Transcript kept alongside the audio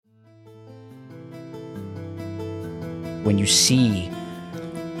when you see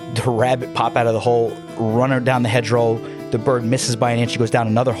the rabbit pop out of the hole, run down the hedgerow, the bird misses by an inch, he goes down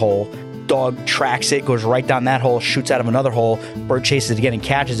another hole, dog tracks it, goes right down that hole, shoots out of another hole, bird chases it again and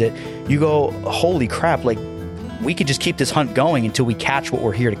catches it. You go, holy crap, like, we could just keep this hunt going until we catch what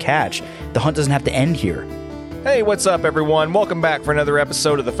we're here to catch. The hunt doesn't have to end here. Hey, what's up, everyone? Welcome back for another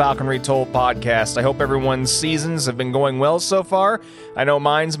episode of the Falconry Told podcast. I hope everyone's seasons have been going well so far. I know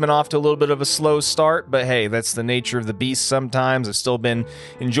mine's been off to a little bit of a slow start, but hey, that's the nature of the beast sometimes. I've still been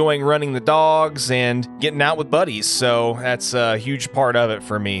enjoying running the dogs and getting out with buddies, so that's a huge part of it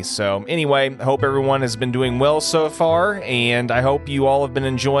for me. So anyway, I hope everyone has been doing well so far, and I hope you all have been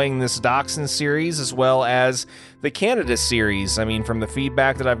enjoying this Dachshund series as well as the Canada series. I mean, from the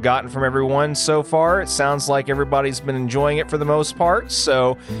feedback that I've gotten from everyone so far, it sounds like everybody's been enjoying it for the most part.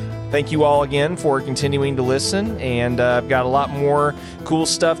 So thank you all again for continuing to listen. And I've got a lot more cool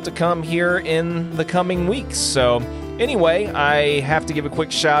stuff to come here in the coming weeks. So anyway, I have to give a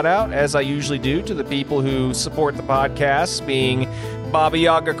quick shout out, as I usually do, to the people who support the podcast, being Baba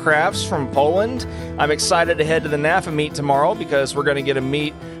Yaga Crafts from Poland. I'm excited to head to the NAFA meet tomorrow because we're going to get a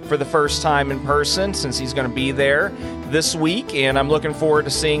meet for the first time in person since he's going to be there this week, and I'm looking forward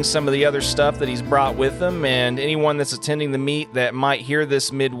to seeing some of the other stuff that he's brought with him. And anyone that's attending the meet that might hear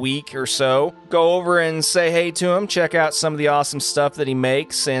this midweek or so, go over and say hey to him, check out some of the awesome stuff that he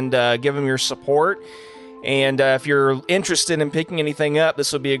makes, and give him your support. And if you're interested in picking anything up,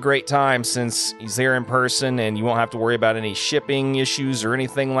 this will be a great time since he's there in person and you won't have to worry about any shipping issues or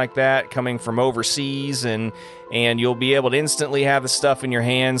anything like that coming from overseas, and you'll be able to instantly have the stuff in your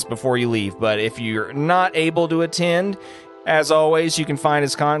hands before you leave. But if you're not able to attend, as always, you can find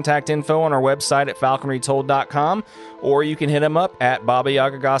his contact info on our website at falconrytold.com, or you can hit him up at Baba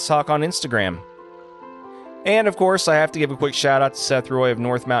Yaga Goshawk on Instagram. And, of course, I have to give a quick shout-out to Seth Roy of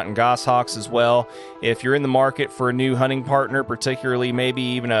North Mountain Goshawks as well. If you're in the market for a new hunting partner, particularly maybe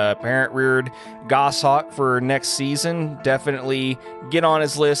even a parent-reared goshawk for next season, definitely get on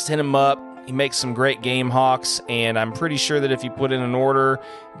his list, hit him up. He makes some great game hawks, and I'm pretty sure that if you put in an order,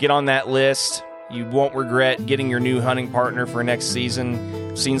 get on that list, you won't regret getting your new hunting partner for next season.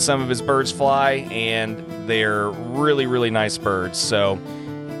 I've seen some of his birds fly, and they're really, really nice birds. So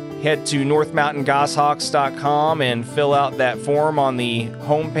head to northmountaingoshawks.com and fill out that form on the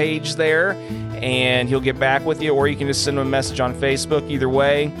homepage there, and he'll get back with you, or you can just send him a message on Facebook. Either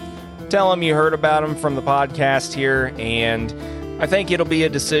way, tell him you heard about him from the podcast here, and I think it'll be a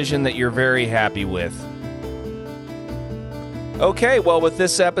decision that you're very happy with. Okay, well, with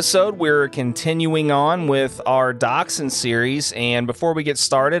this episode, we're continuing on with our Dachshund series, and before we get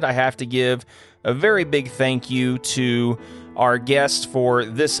started, I have to give a very big thank you to our guest for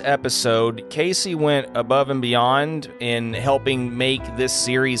this episode. Casey went above and beyond in helping make this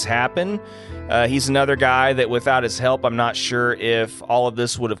series happen. He's another guy that without his help, I'm not sure if all of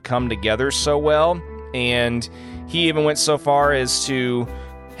this would have come together so well. And he even went so far as to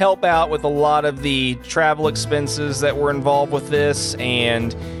help out with a lot of the travel expenses that were involved with this.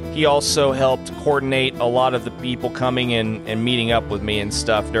 And he also helped coordinate a lot of the people coming in and meeting up with me and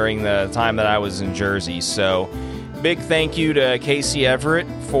stuff during the time that I was in Jersey. So big thank you to Casey Everett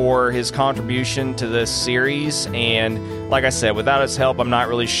for his contribution to this series. And like I said, without his help, I'm not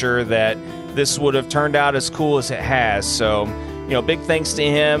really sure that this would have turned out as cool as it has. So, big thanks to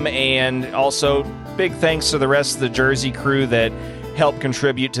him, and also big thanks to the rest of the Jersey crew that helped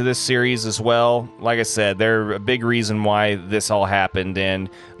contribute to this series as well. Like I said, they're a big reason why this all happened, and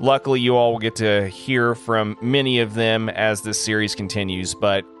luckily you all will get to hear from many of them as this series continues.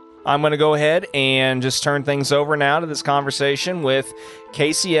 But I'm going to go ahead and just turn things over now to this conversation with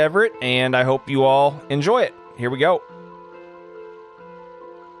Casey Everett, and I hope you all enjoy it. Here we go.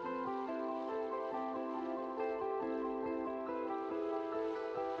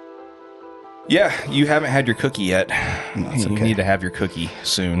 Yeah, you haven't had your cookie yet. That's You okay. need to have your cookie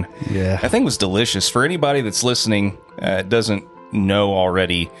soon. Yeah. I think it was delicious. For anybody that's listening, doesn't know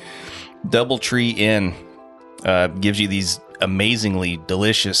already, Doubletree Inn gives you these amazingly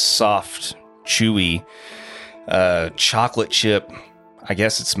delicious, soft, chewy chocolate chip. I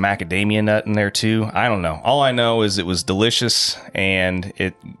guess it's macadamia nut in there too. I don't know. All I know is it was delicious, and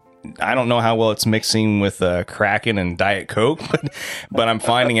I don't know how well it's mixing with Kraken and Diet Coke, but I'm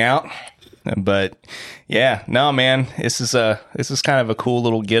finding out. But yeah, no, man, this is kind of a cool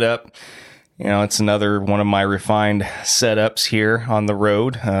little get up. It's another one of my refined setups here on the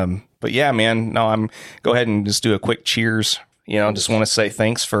road. But yeah, man, no, I'm go ahead and just do a quick cheers. Just want to say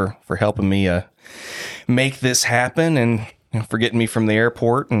thanks for helping me make this happen, and for getting me from the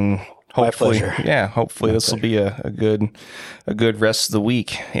airport and Hopefully, pleasure. yeah. Hopefully, this will be a good rest of the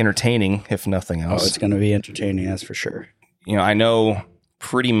week, entertaining if nothing else. Oh, it's going to be entertaining, that's for sure. I know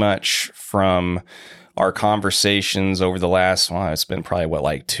pretty much from our conversations over the last, it's been probably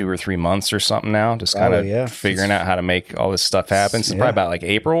like 2 or 3 months or something now, just kind of figuring out how to make all this stuff happen. It's probably about like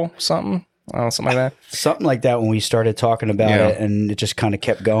April, something like that. Something like that when we started talking about it, and it just kind of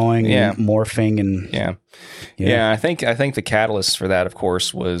kept going and morphing. And I think the catalyst for that, of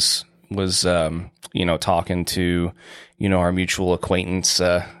course, was talking to, our mutual acquaintance,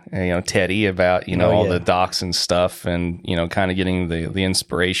 Teddy, about, all the dachshund stuff, and, kind of getting the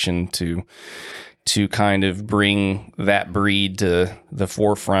inspiration to kind of bring that breed to the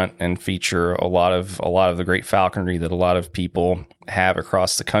forefront and feature a lot of the great falconry that a lot of people have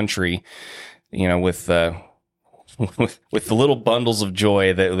across the country, with the little bundles of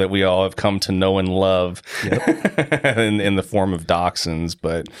joy that we all have come to know and love in the form of dachshunds.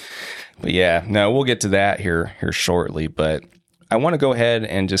 But yeah, no, we'll get to that here shortly. But I want to go ahead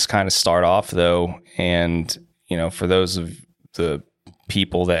and just kind of start off though. And, for those of the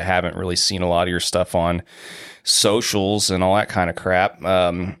people that haven't really seen a lot of your stuff on socials and all that kind of crap,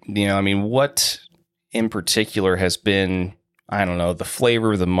 what in particular has been, I don't know, the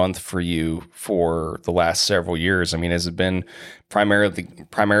flavor of the month for you for the last several years? I mean, has it been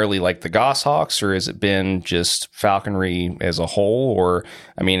primarily like the goshawks, or has it been just falconry as a whole? Or,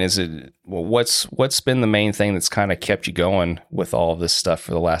 I mean, what's been the main thing that's kind of kept you going with all of this stuff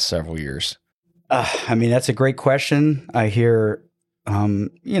for the last several years? That's a great question. I hear,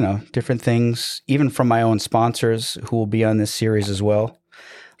 different things, even from my own sponsors who will be on this series as well.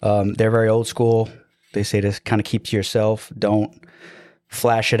 They're very old school. They say to kind of keep to yourself. Don't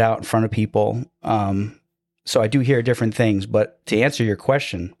flash it out in front of people. So I do hear different things. But to answer your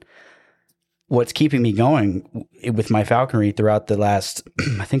question, what's keeping me going with my falconry throughout the last,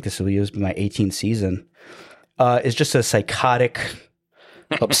 I think this will be my 18th season, is just a psychotic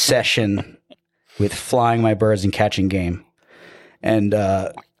obsession with flying my birds and catching game. And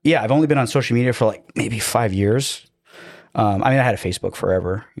I've only been on social media for like maybe 5 years. I had a Facebook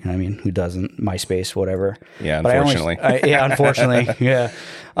forever. Who doesn't? MySpace, whatever. Yeah, unfortunately. Unfortunately. Yeah.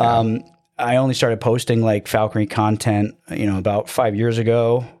 I only started posting like falconry content, about 5 years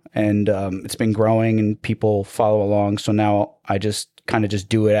ago, and it's been growing and people follow along. So now I just kind of just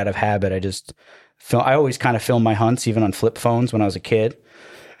do it out of habit. I always kind of film my hunts, even on flip phones when I was a kid.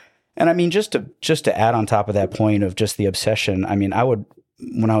 And just to add on top of that point of just the obsession, when I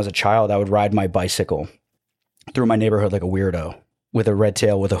was a child, I would ride my bicycle through my neighborhood like a weirdo with a red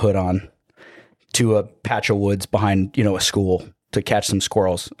tail with a hood on to a patch of woods behind, a school to catch some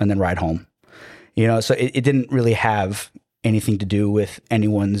squirrels and then ride home. So it didn't really have anything to do with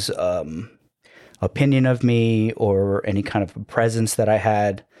anyone's opinion of me or any kind of presence that I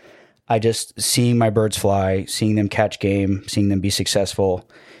had. I just, seeing my birds fly, seeing them catch game, seeing them be successful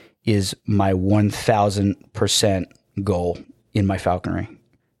is my 1000% goal in my falconry. And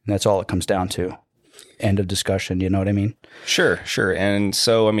that's all it comes down to. End of discussion. You know what I mean? Sure. And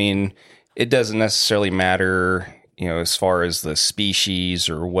so, it doesn't necessarily matter, as far as the species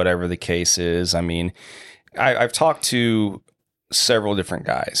or whatever the case is. I've talked to several different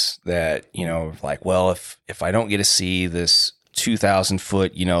guys that, like, well, if I don't get to see this 2,000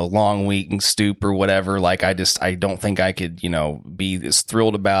 foot, long wing stoop or whatever, like I don't think I could, be as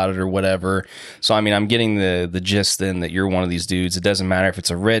thrilled about it or whatever. So, I'm getting the gist then that you're one of these dudes. It doesn't matter if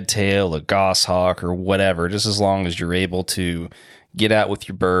it's a red tail, a goshawk or whatever, just as long as you're able to get out with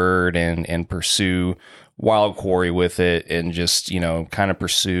your bird and pursue wild quarry with it and just, kind of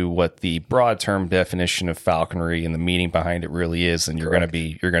pursue what the broad term definition of falconry and the meaning behind it really is, and you're going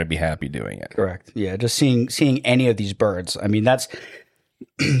to be happy doing it. Correct. Yeah. Just seeing any of these birds.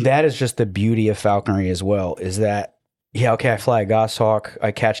 That is just the beauty of falconry as well, is that, I fly a goshawk,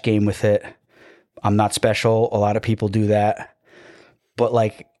 I catch game with it. I'm not special. A lot of people do that. But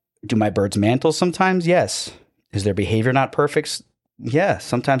like, do my birds mantle sometimes? Yes. Is their behavior not perfect? Yeah.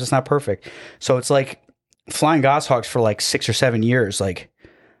 Sometimes it's not perfect. So it's like, flying goshawks for like 6 or 7 years, like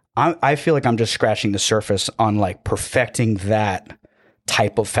I feel like I'm just scratching the surface on like perfecting that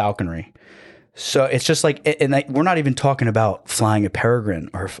type of falconry. So it's just like, we're not even talking about flying a peregrine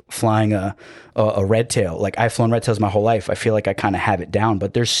or flying a red tail. Like I've flown red tails my whole life. I feel like I kind of have it down,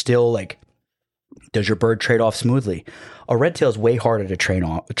 but there's still like, does your bird trade off smoothly? A red tail is way harder to trade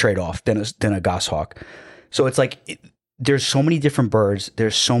off than a goshawk. So it's like, there's so many different birds.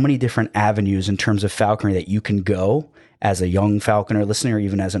 There's so many different avenues in terms of falconry that you can go as a young falconer listening, or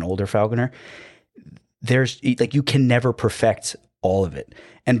even as an older falconer. There's like, you can never perfect all of it.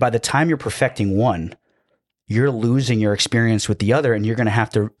 And by the time you're perfecting one, you're losing your experience with the other, and you're going to have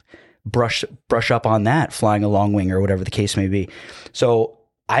to brush up on that, flying a long wing or whatever the case may be. So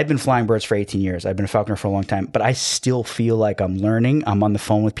I've been flying birds for 18 years. I've been a falconer for a long time, but I still feel like I'm learning. I'm on the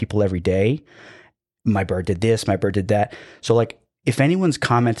phone with people every day. My bird did this, my bird did that. So like, if anyone's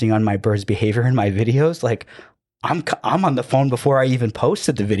commenting on my bird's behavior in my videos, like I'm on the phone before I even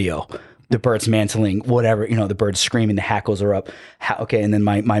posted the video. The bird's mantling, whatever, the bird's screaming, the hackles are up. Okay. And then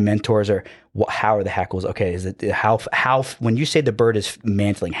my mentors are, how are the hackles? Okay. Is it how, when you say the bird is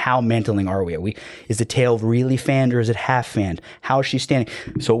mantling, how mantling are we? Is the tail really fanned or is it half fanned? How is she standing?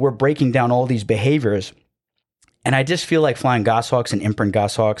 So we're breaking down all these behaviors. And I just feel like flying goshawks and imprint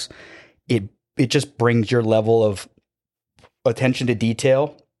goshawks, it just brings your level of attention to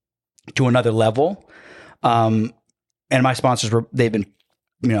detail to another level. And my sponsors they've been,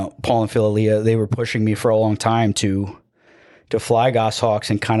 Paul and Philalia, they were pushing me for a long time to fly goshawks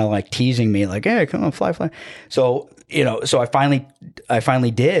and kind of like teasing me like, hey, come on, fly. So, so I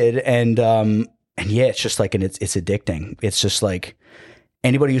finally did. And yeah, it's just like, it's addicting. It's just like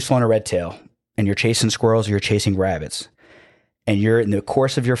anybody who's flown a red tail and you're chasing squirrels or you're chasing rabbits and you're in the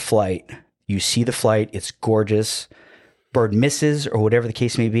course of your flight, you see the flight, it's gorgeous, bird misses or whatever the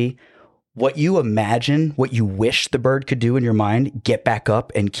case may be. What you imagine, what you wish the bird could do in your mind, get back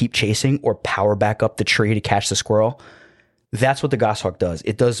up and keep chasing or power back up the tree to catch the squirrel. That's what the goshawk does.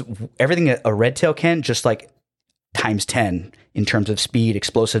 It does everything a red tail can, just like times 10 in terms of speed,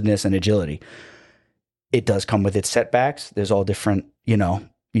 explosiveness, and agility. It does come with its setbacks. There's all different, you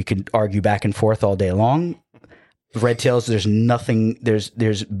can argue back and forth all day long. Red tails, there's nothing,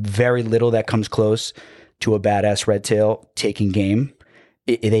 there's very little that comes close to a badass red tail taking game.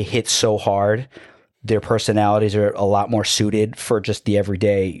 They hit so hard. Their personalities are a lot more suited for just the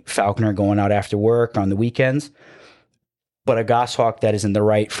everyday falconer going out after work on the weekends. But a goshawk that is in the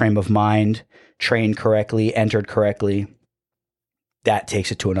right frame of mind, trained correctly, entered correctly, that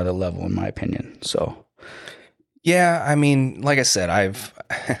takes it to another level, in my opinion. So, yeah, I mean, like I said,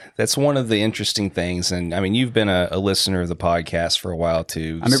 that's one of the interesting things. And I mean, you've been a listener of the podcast for a while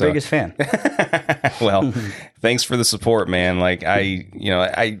too. I'm your biggest fan. Well, thanks for the support, man. Like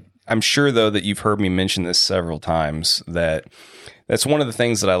I'm sure though that you've heard me mention this several times, that's one of the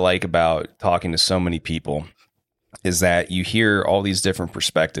things that I like about talking to so many people is that you hear all these different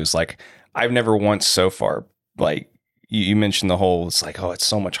perspectives. Like I've never once so far, like, you mentioned the whole, it's like, oh, it's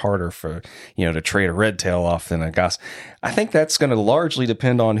so much harder for, to trade a red tail off than a goss. I think that's going to largely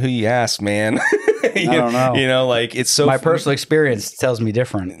depend on who you ask, man. I don't know. Like it's so. My personal experience tells me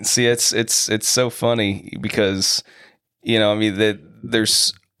different. See, it's so funny because, that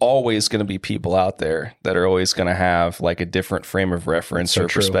there's always going to be people out there that are always going to have like a different frame of reference or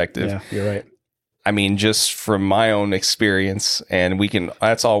perspective. Yeah, you're right. I mean, just from my own experience, and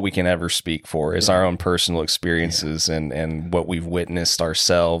that's all we can ever speak for is our own personal experiences and what we've witnessed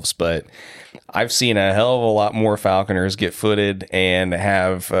ourselves. But I've seen a hell of a lot more falconers get footed and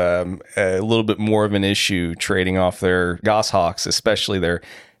have a little bit more of an issue trading off their goshawks, especially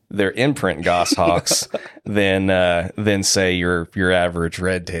their imprint goshawks than say your average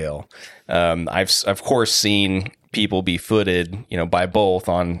red tail. I've of course seen people be footed, by both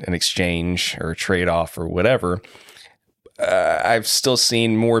on an exchange or a trade-off or whatever. I've still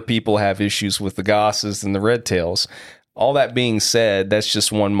seen more people have issues with the gosses than the red tails. All that being said, that's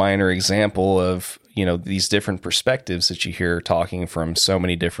just one minor example of, these different perspectives that you hear talking from so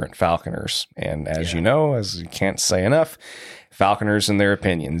many different falconers. And as as you can't say enough, falconers and their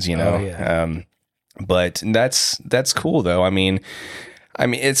opinions, but that's cool though. I mean,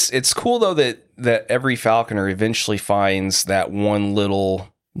 it's cool though that every falconer eventually finds that one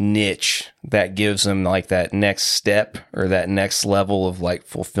little niche that gives them like that next step or that next level of like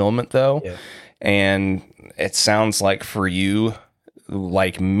fulfillment though. Yeah. And it sounds like for you,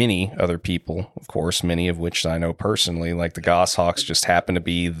 like many other people, of course, many of which I know personally, like the goshawks just happen to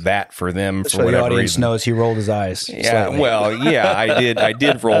be that for them. Just for whatever the audience reason. Knows he rolled his eyes. Yeah, slightly. well, yeah, I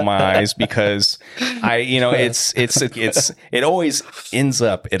did roll my eyes because it always ends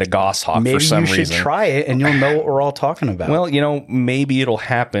up at a goshawk for some reason. Maybe you should try it and you'll know what we're all talking about. Well, maybe it'll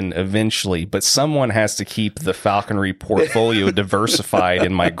happen eventually, but someone has to keep the falconry portfolio diversified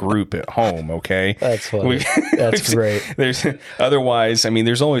in my group at home. Okay, that's funny. That's great. Otherwise,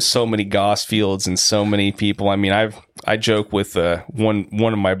 there's always so many goss fields and so many people. I joke with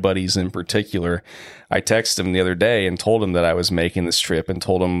one of my buddies in particular. I texted him the other day and told him that I was making this trip and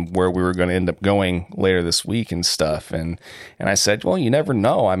told him where we were going to end up going later this week and stuff. And I said, well, you never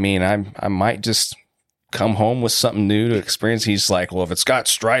know. I might just come home with something new to experience. He's like, well, if it's got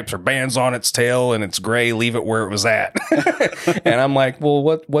stripes or bands on its tail and it's gray, leave it where it was at. And I'm like, well,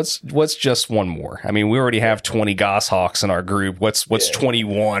 what's just one more? I mean, we already have 20 goshawks in our group. What's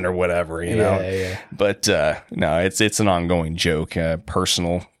 21 or whatever, you know? Yeah. But no, it's an ongoing joke,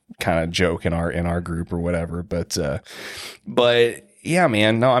 personal kind of joke in our group or whatever. But yeah,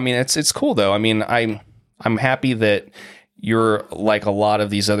 man, no, I mean, it's cool though. I mean, I'm happy that you're like a lot of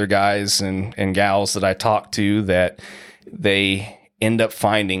these other guys and gals that I talk to, that they end up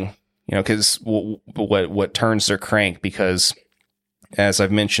finding, you know, because what turns their crank, because as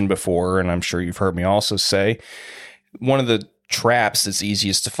I've mentioned before, and I'm sure you've heard me also say, one of the traps that's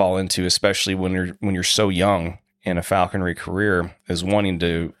easiest to fall into, especially when you're so young in a falconry career, is wanting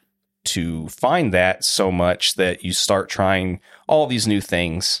to find that so much that you start trying all these new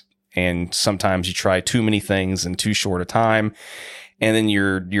things. And sometimes you try too many things in too short a time, and then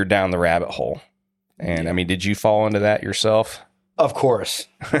you're down the rabbit hole. And I mean, did you fall into that yourself? Of course.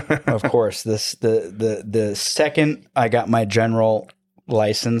 Of course. The second I got my general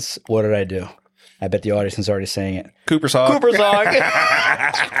license, what did I do? I bet the audience is already saying it. Cooper's Hawk. Cooper's Hawk.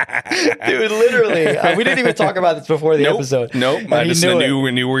 Dude, literally. We didn't even talk about this before the episode. Nope. I just knew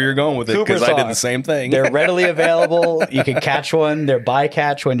where you're going with it, because I did the same thing. They're readily available. You can catch one. They're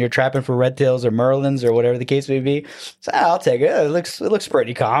bycatch when you're trapping for red tails or merlins or whatever the case may be. So I'll take it. It looks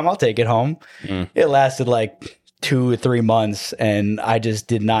pretty calm. I'll take it home. It lasted like 2 or 3 months, and I just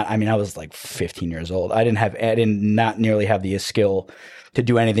did not. I mean, I was like 15 years old. I did not nearly have the skill to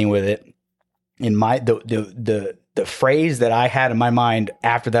do anything with it. In my the phrase that I had in my mind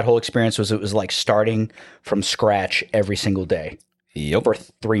after that whole experience was, it was like starting from scratch every single day. Yep. For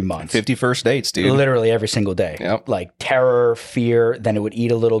 3 months. 51st dates, dude. Literally every single day. Yep. Like terror, fear, then it would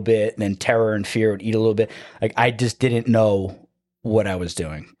eat a little bit, then terror and fear would eat a little bit. Like I just didn't know what I was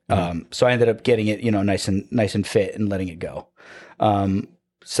doing. So I ended up getting it, you know, nice and fit and letting it go.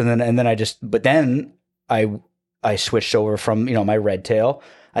 So then I switched over from, you know, my red tail.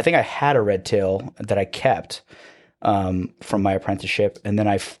 I think I had a red tail that I kept from my apprenticeship, and then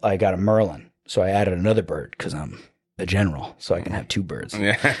I got a merlin. So I added another bird because I'm a general, so I can have 2 birds.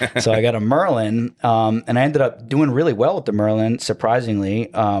 Yeah. So I got a merlin, and I ended up doing really well with the merlin, surprisingly.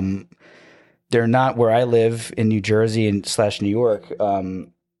 They're not where I live in New Jersey and / New York.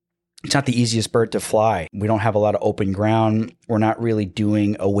 It's not the easiest bird to fly. We don't have a lot of open ground. We're not really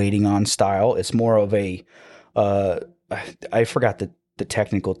doing a waiting on style. It's more of a I forgot the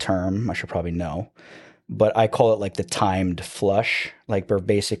technical term. I should probably know, but I call it like the timed flush. Like where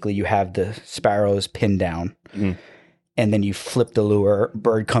basically you have the sparrows pinned down, and then you flip the lure.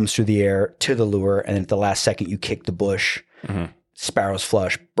 Bird comes through the air to the lure, and then at the last second you kick the bush. Sparrows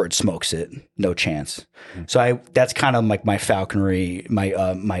flush, bird smokes it, no chance. So that's kind of like my falconry,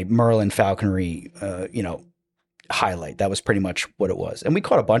 my Merlin falconry, highlight. That was pretty much what it was, and we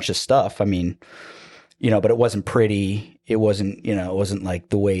caught a bunch of stuff. I mean, but it wasn't pretty. It wasn't like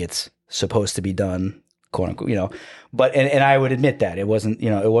the way it's supposed to be done, quote unquote, but, and I would admit that it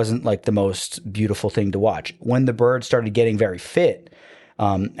wasn't like the most beautiful thing to watch. When the bird started getting very fit,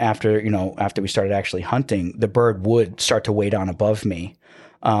 after we started actually hunting, the bird would start to weigh down above me.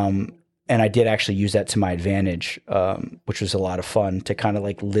 And I did actually use that to my advantage, which was a lot of fun to kind of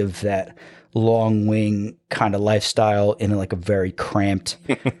like live that long wing kind of lifestyle in like a very cramped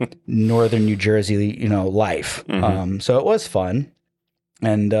northern New Jersey, life. So it was fun.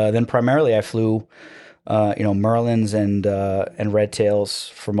 And then primarily I flew, merlins and red tails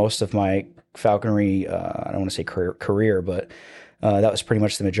for most of my falconry. I don't want to say career, but that was pretty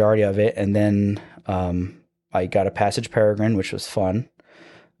much the majority of it. And then I got a passage peregrine, which was fun.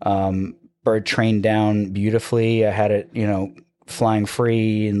 Bird trained down beautifully. I had it, flying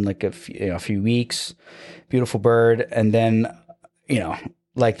free in like a few weeks. Beautiful bird. And then,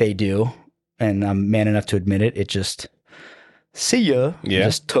 like they do, and I'm man enough to admit it, it just, see ya. Yeah. It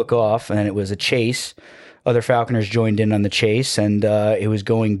just took off, and it was a chase. Other falconers joined in on the chase, and it was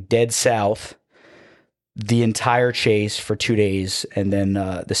going dead south the entire chase for 2 days, and then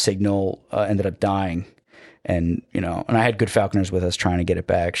the signal ended up dying. And, and I had good falconers with us trying to get it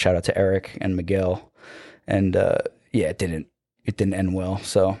back. Shout out to Eric and Miguel. And it didn't end well.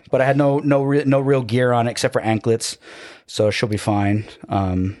 So, but I had no real gear on it except for anklets, so she'll be fine.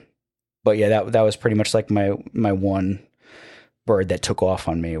 But yeah, that was pretty much like my one bird that took off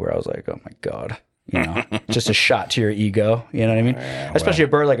on me, where I was like, oh my God, just a shot to your ego. You know what I mean? Yeah, especially a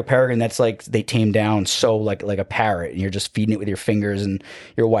bird like a peregrine that's like they tame down so like a parrot, and you're just feeding it with your fingers, and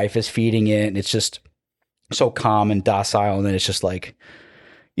your wife is feeding it, and it's just so calm and docile. And then it's just like,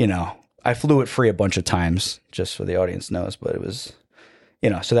 I flew it free a bunch of times, just so the audience knows, but it was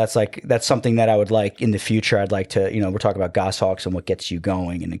So that's something that I would like in the future. I'd like to, we're talking about goshawks and what gets you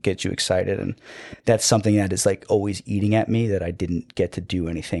going and it gets you excited. And that's something that is like always eating at me, that I didn't get to do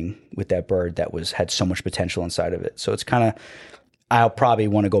anything with that bird that had so much potential inside of it. So it's kind of, I'll probably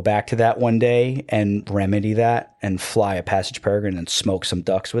want to go back to that one day and remedy that and fly a passage peregrine and smoke some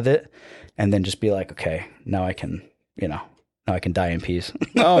ducks with it. And then just be like, okay, now I can die in peace.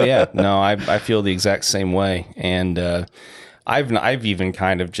 Oh yeah. No, I feel the exact same way. And, I've even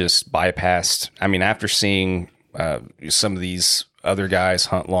kind of just bypassed. I mean, after seeing some of these other guys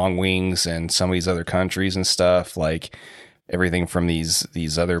hunt long wings and some of these other countries and stuff, like everything from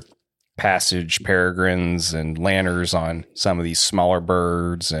these other passage peregrines and lanners on some of these smaller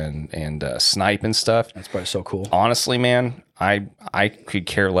birds and snipe and stuff. That's probably so cool. Honestly, man, I could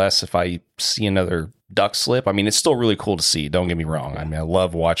care less if I see another duck slip. I mean, it's still really cool to see. Don't get me wrong. I mean, I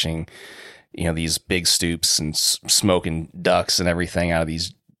love watching these big stoops and smoking ducks and everything out of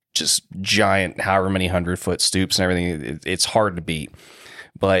these just giant, however many 100-foot stoops and everything. It's hard to beat.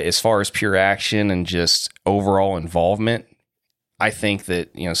 But as far as pure action and just overall involvement, I think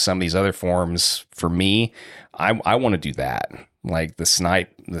that, some of these other forms for me, I want to do that. Like the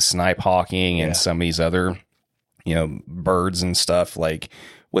snipe hawking and some of these other, birds and stuff, like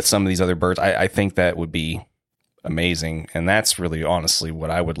with some of these other birds, I think that would be amazing. And that's really honestly what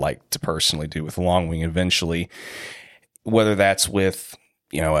I would like to personally do with longwing eventually, whether that's with,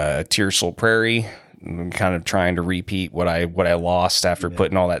 a Tiercel prairie, kind of trying to repeat what I lost after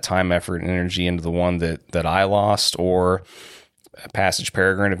putting all that time, effort, and energy into the one that I lost, or a passage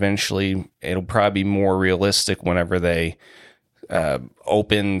peregrine eventually. It'll probably be more realistic whenever they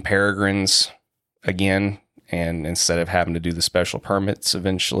open peregrines again, and instead of having to do the special permits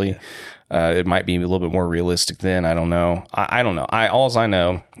eventually. It might be a little bit more realistic then. I don't know. I don't know. All I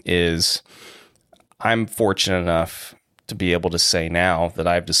know is I'm fortunate enough to be able to say now that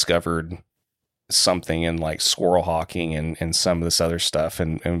I've discovered something in like squirrel hawking and some of this other stuff.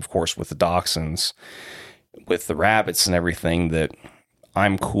 And of course with the dachshunds, with the rabbits and everything, that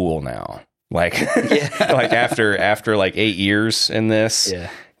I'm cool now. Like, like after like 8 years in this,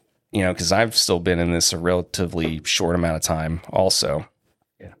 cause I've still been in this a relatively short amount of time also.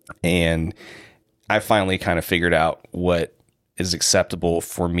 Yeah. And I finally kind of figured out what is acceptable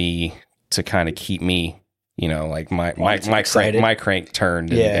for me to kind of keep me, like my crank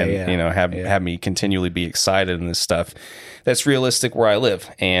turned and have me continually be excited in this stuff that's realistic where I live.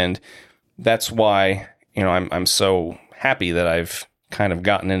 And that's why, I'm so happy that I've kind of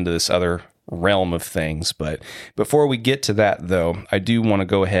gotten into this other realm of things. But before we get to that though, I do want to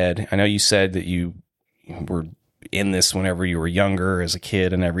go ahead. I know you said that you were in this whenever you were younger as a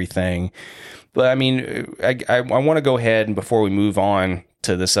kid and everything. But I mean, I want to go ahead, and before we move on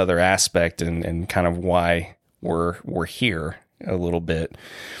to this other aspect and kind of why we're here a little bit,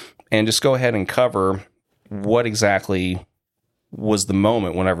 and just go ahead and cover what exactly was the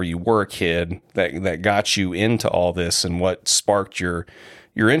moment whenever you were a kid that got you into all this, and what sparked your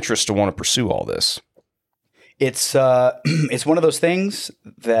interest to want to pursue all this. It's one of those things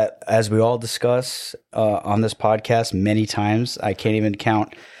that, as we all discuss on this podcast many times, I can't even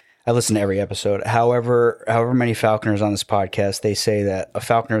count. I listen to every episode. However many falconers on this podcast, they say that a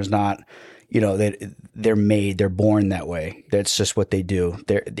falconer is not, they're born that way. That's just what they do.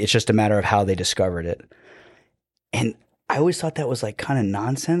 It's just a matter of how they discovered it. And I always thought that was like kind of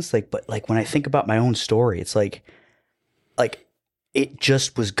nonsense. But when I think about my own story, it's like it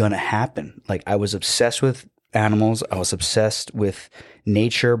just was gonna happen. Like, I was obsessed with animals. I was obsessed with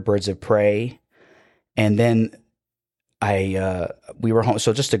nature, birds of prey. And then we were home.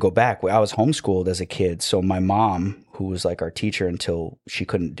 So just to go back, I was homeschooled as a kid. So my mom, who was like our teacher until she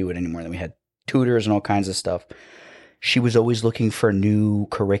couldn't do it anymore, then we had tutors and all kinds of stuff. She was always looking for new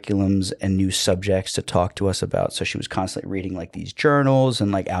curriculums and new subjects to talk to us about. So she was constantly reading like these journals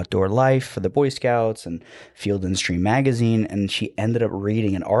and like Outdoor Life for the Boy Scouts and Field and Stream magazine. And she ended up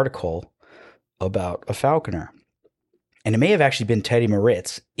reading an article about a falconer. And it may have actually been Teddy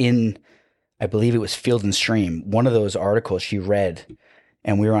Moritz in, I believe it was Field and Stream, one of those articles she read.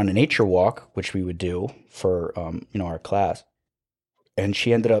 And we were on a nature walk, which we would do for, our class. And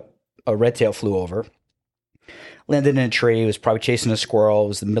she ended up, a red tail flew over, landed in a tree, was probably chasing a squirrel. It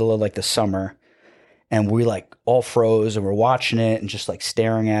was the middle of like the summer. And we like all froze and we're watching it and just like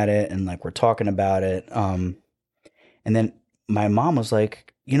staring at it and like we're talking about it. And then my mom was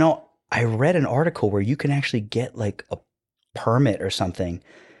like, I read an article where you can actually get like a permit or something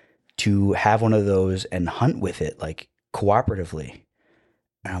to have one of those and hunt with it, like cooperatively.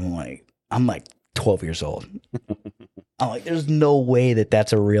 And I'm like 12 years old. I'm like, there's no way that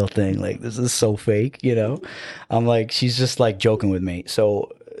that's a real thing. Like, this is so fake, you know? I'm like, she's just like joking with me.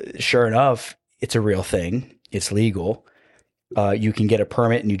 So sure enough, it's a real thing. It's legal. You can get a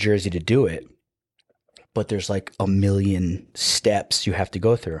permit in New Jersey to do it, but there's like a million steps you have to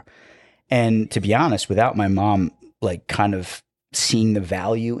go through. And to be honest, without my mom, like kind of seeing the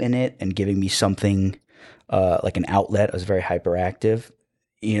value in it and giving me something like an outlet, I was very hyperactive.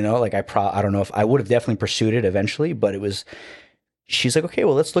 You know, like I don't know if I would have definitely pursued it eventually, but she's like, okay,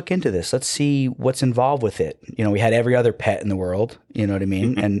 well, let's look into this. Let's see what's involved with it. You know, we had every other pet in the world, you know what I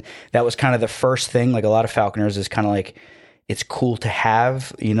mean? And that was kind of the first thing, like a lot of falconers is kind of like, it's cool to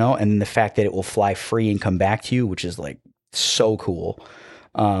have, you know, and the fact that it will fly free and come back to you, which is like so cool.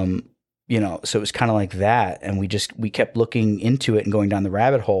 You know, so it was kind of like that. And we kept looking into it and going down the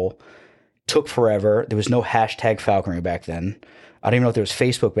rabbit hole. Took forever. There was no hashtag falconry back then. I don't even know if there was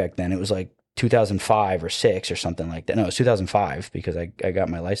Facebook back then. It was like 2005 or 6 or something like that. No, it was 2005 because I got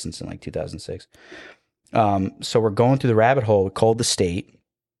my license in like 2006. So we're going through the rabbit hole. We called the state.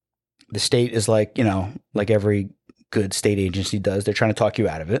 The state is like, you know, like every good state agency does. They're trying to talk you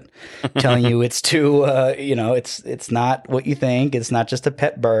out of it, telling you it's too, you know, it's not what you think. It's not just a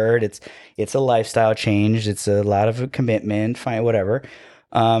pet bird. It's a lifestyle change. It's a lot of a commitment, fine, whatever.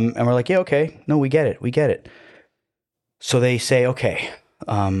 And we're like, yeah, okay. No, we get it. We get it. So they say, okay.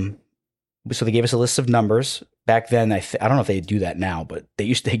 So they gave us a list of numbers. Back then, I don't know if they do that now, but they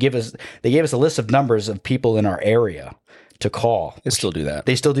gave us a list of numbers of people in our area to call. They still do that.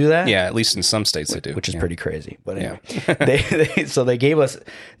 They still do that? Yeah, at least in some states they do. Which is pretty crazy. But anyway, so they gave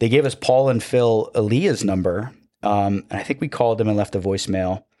us Paul and Phil Aaliyah's number. And I think we called them and left a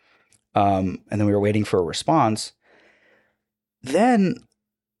voicemail. And then we were waiting for a response. Then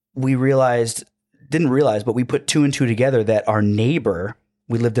we didn't realize, but we put 2 and 2 together that our neighbor,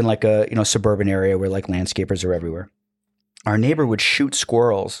 we lived in like a, you know, suburban area where like landscapers are everywhere. Our neighbor would shoot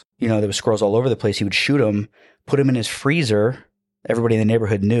squirrels. You know, there were squirrels all over the place. He would shoot them, put them in his freezer. Everybody in the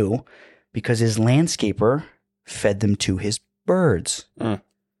neighborhood knew because his landscaper fed them to his birds.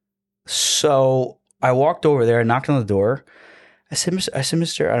 So I walked over there, I knocked on the door. I said,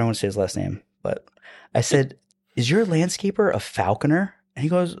 Mr. I don't want to say his last name, but I said, is your landscaper a falconer? And he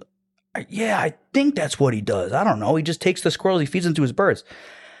goes, yeah, I think that's what he does. I don't know. He just takes the squirrels, he feeds them to his birds.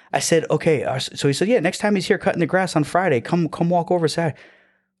 I said, okay. So he said, yeah, next time he's here cutting the grass on Friday, come walk over Saturday.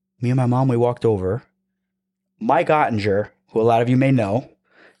 Me and my mom, we walked over. Mike Ottinger, who a lot of you may know,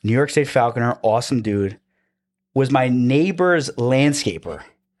 New York State falconer, awesome dude, was my neighbor's landscaper.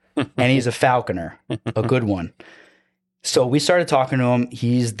 And he's a falconer, a good one. So we started talking to him.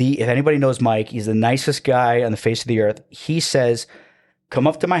 If anybody knows Mike, he's the nicest guy on the face of the earth. He says, come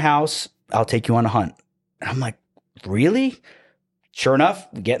up to my house. I'll take you on a hunt. And I'm like, really? Sure enough,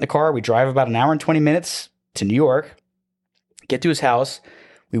 we get in the car. We drive about an hour and 20 minutes to New York, get to his house.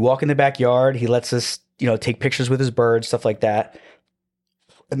 We walk in the backyard. He lets us, you know, take pictures with his birds, stuff like that.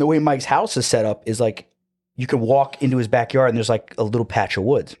 And the way Mike's house is set up is like you can walk into his backyard and there's like a little patch of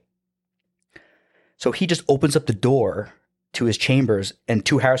woods. So he just opens up the door to his chambers and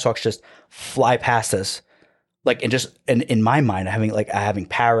 2 Harris-hawks just fly past us. Like, and in my mind, having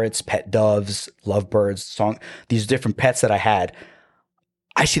parrots, pet doves, lovebirds, these different pets that I had.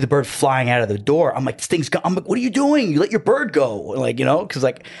 I see the bird flying out of the door. I'm like, this thing's gone. I'm like, what are you doing? You let your bird go. Like, you know, cause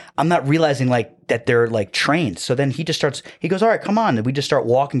like, I'm not realizing like that they're like trained. So then he goes, all right, come on. And we just start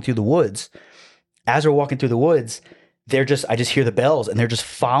walking through the woods. As we're walking through the woods, I just hear the bells and they're just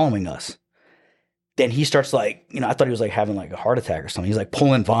following us. Then he starts like, you know, I thought he was like having like a heart attack or something. He's like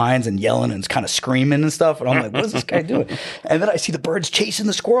pulling vines and yelling and kind of screaming and stuff. And I'm like, what is this guy doing? And then I see the birds chasing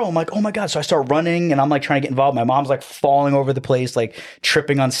the squirrel. I'm like, oh my God. So I start running and I'm like trying to get involved. My mom's like falling over the place, like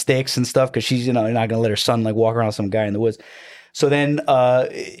tripping on sticks and stuff. Cause she's, you know, not going to let her son like walk around with some guy in the woods. So then I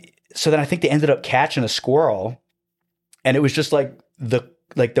think they ended up catching a squirrel and it was just like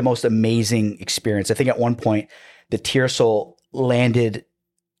the most amazing experience. I think at one point the Tiercel landed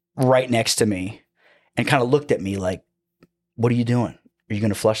right next to me. And kind of looked at me like, what are you doing? Are you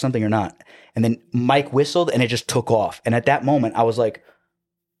going to flush something or not? And then Mike whistled and it just took off. And at that moment, I was like,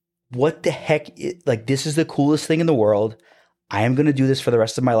 what the heck? Like, this is the coolest thing in the world. I am going to do this for the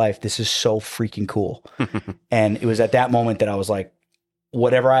rest of my life. This is so freaking cool. And it was at that moment that I was like,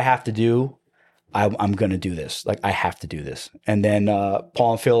 whatever I have to do, I'm going to do this. Like, I have to do this. And then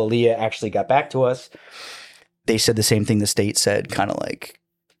Paul and Phil Aaliyah actually got back to us. They said the same thing the state said, kind of like,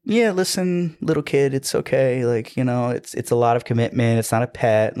 yeah, listen, little kid, it's okay. Like, you know, it's a lot of commitment. It's not a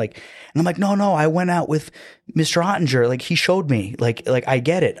pet. Like, and I'm like, no, I went out with Mr. Ottinger. Like, he showed me, like, I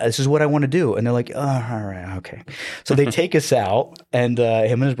get it. This is what I want to do. And they're like, oh, all right, okay. So they take us out and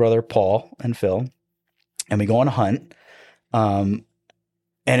him and his brother, Paul and Phil, and we go on a hunt. And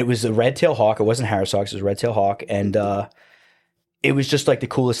it was a red-tailed hawk. It wasn't Harris hawks. It was a red-tailed hawk. And it was just like the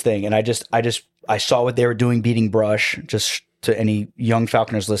coolest thing. And I saw what they were doing beating brush, just to any young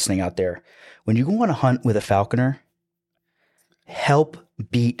falconers listening out there. When you go on a hunt with a falconer, help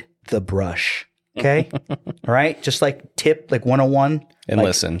beat the brush. Okay? All right? Just like tip, like 101. And like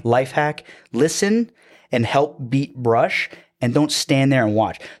listen. Life hack. Listen and help beat brush, and don't stand there and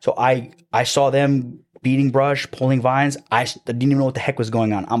watch. So I saw them beating brush, pulling vines. I didn't even know what the heck was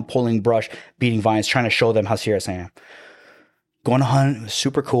going on. I'm pulling brush, beating vines, trying to show them how serious I am. Going to hunt, it was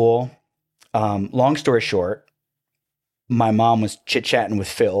super cool. Long story short, my mom was chit-chatting with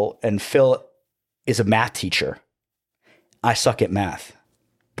Phil, and Phil is a math teacher. I suck at math.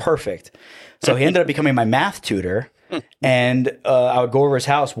 Perfect. So he ended up becoming my math tutor, and I would go over his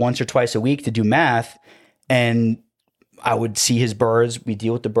house once or twice a week to do math, and I would see his birds. We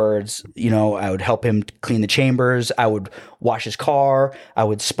deal with the birds. I would help him clean the chambers. I would wash his car. I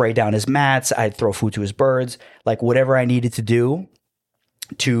would spray down his mats. I'd throw food to his birds. Like whatever I needed to do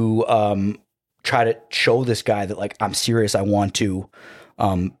to try to show this guy that like I'm serious. I want to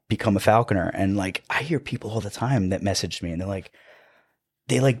become a falconer. And like I hear people all the time that message me, and they're like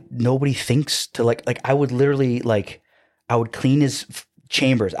nobody thinks to like I would literally I would clean his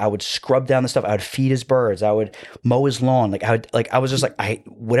chambers. I would scrub down the stuff. I would feed his birds. I would mow his lawn. I was just like,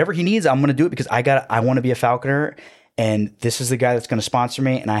 whatever he needs, I'm going to do it because I want to be a falconer, and this is the guy that's going to sponsor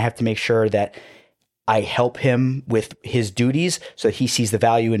me. And I have to make sure that I help him with his duties so that he sees the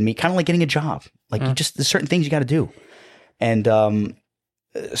value in me, kind of like getting a job. Like there's certain things you got to do. And,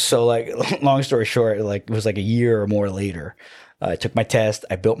 so like long story short, like it was like a year or more later, I took my test.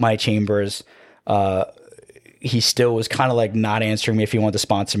 I built my chambers. He still was kind of like not answering me if he wanted to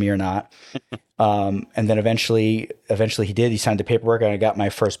sponsor me or not. And then eventually he did. He signed the paperwork, and I got my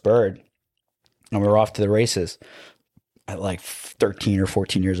first bird, and we were off to the races at like 13 or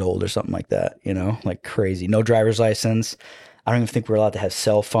 14 years old or something like that, like crazy. No driver's license. I don't even think we were allowed to have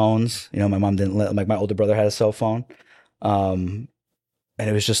cell phones. My mom didn't let, like my older brother had a cell phone. And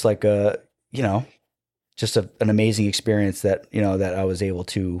it was just like just an amazing experience that, that I was able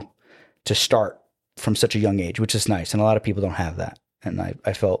to start from such a young age, which is nice. And a lot of people don't have that. And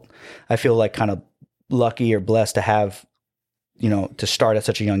I feel like kind of lucky or blessed to have, to start at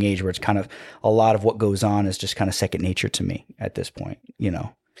such a young age where it's kind of a lot of what goes on is just kind of second nature to me at this point,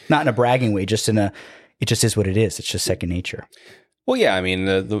 not in a bragging way, just it just is what it is. It's just second nature. Well, yeah. I mean,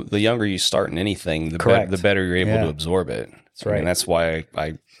 the younger you start in anything, the better you're able to absorb it. That's right. I mean, that's why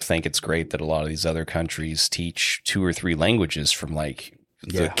I think it's great that a lot of these other countries teach 2 or 3 languages from like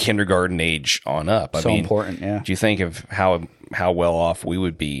the kindergarten age on up. I mean, important. Yeah. Do you think of how well off we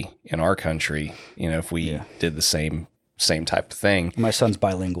would be in our country, if we did the same type of thing? My son's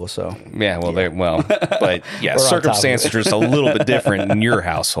bilingual, so yeah. Well, but yeah, circumstances are just a little bit different in your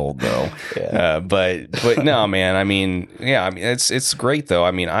household, though. Yeah. But no, man. I mean, yeah. I mean, it's great though.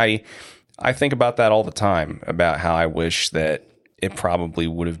 I mean, I think about that all the time about how I wish that it probably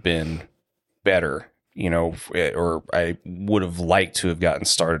would have been better. Or I would have liked to have gotten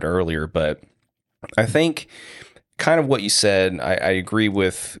started earlier, but I think kind of what you said, I agree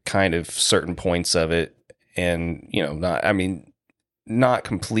with kind of certain points of it, and, not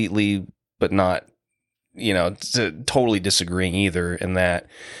completely, but not, totally disagreeing either, in that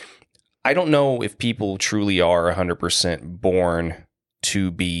I don't know if people truly are 100% born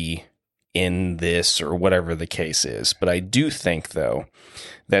to be in this or whatever the case is, but I do think, though,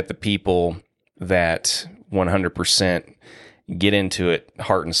 that the people that 100% get into it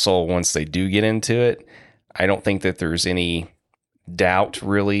heart and soul once they do get into it, I don't think that there's any doubt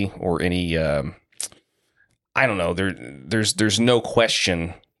really, or any I don't know, there's no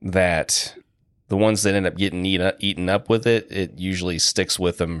question that the ones that end up getting eaten up with it usually sticks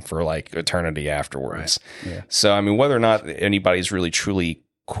with them for like eternity afterwards. Right. Yeah. So I mean, whether or not anybody's really truly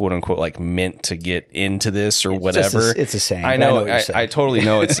quote unquote like meant to get into this or whatever, it's a saying. I know. I totally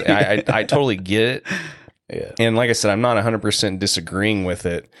know it's. I totally get it. Yeah. And like I said, I'm not 100% disagreeing with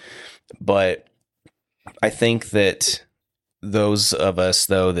it, but I think that those of us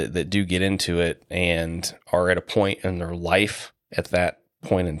though that do get into it and are at a point in their life at that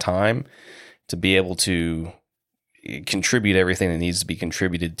point in time to be able to contribute everything that needs to be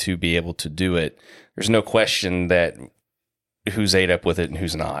contributed to be able to do it. There's no question that who's ate up with it and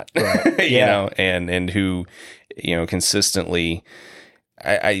who's not, right. And who, consistently,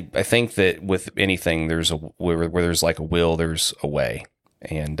 I think that with anything, there's where there's like a will, there's a way.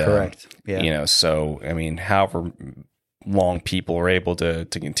 And, correct. Yeah. So, I mean, however long people are able to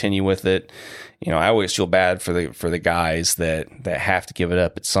continue with it, I always feel bad for the guys that have to give it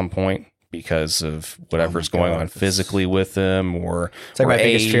up at some point, because of whatever's going on physically with them, or it's like or my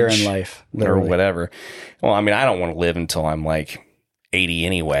biggest fear in age, life, or literally. whatever. Well, I mean, I don't want to live until I'm like 80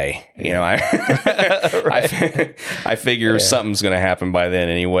 anyway. You know, I figure something's going to happen by then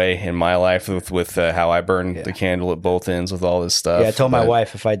anyway in my life with how I burn the candle at both ends with all this stuff. Yeah, I told my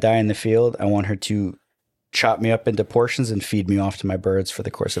wife if I die in the field, I want her to chop me up into portions and feed me off to my birds for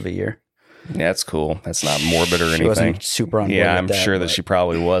the course of a year. Yeah, that's cool. That's not morbid or anything. She wasn't super on board Yeah, with I'm that, sure that she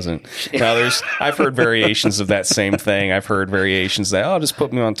probably wasn't. Now, I've heard variations of that same thing. I've heard variations that, just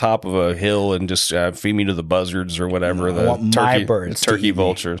put me on top of a hill and just feed me to the buzzards or whatever. I want my birds turkey to eat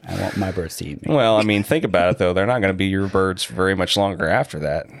vulture. me. I want my birds to eat me. Well, I mean, think about it, though. They're not going to be your birds for very much longer after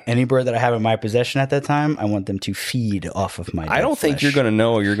that. Any bird that I have in my possession at that time, I want them to feed off of my I don't think flesh. you're going to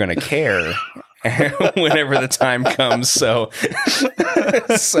know or you're going to care whenever the time comes. So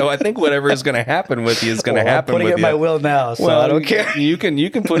I think whatever is going to happen with you is going to happen with you. I'm putting it in my will now, so I don't care. You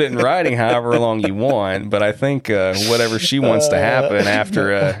can put it in writing however long you want, but I think whatever she wants to happen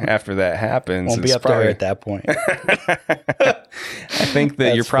after that happens, Won't be up to her at that point. I think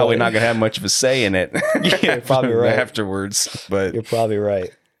that you're probably not going to have much of a say in it. You're probably right. Afterwards, but You're probably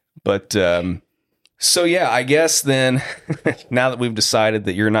right. But so yeah, I guess then now that we've decided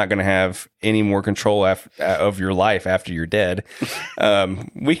that you're not going to have any more control of your life after you're dead,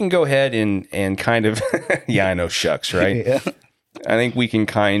 we can go ahead and kind of yeah, I know, shucks, right? Yeah. I think we can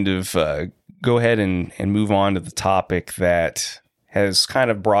kind of go ahead and move on to the topic that has kind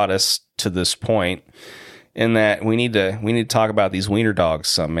of brought us to this point, in that we need to talk about these wiener dogs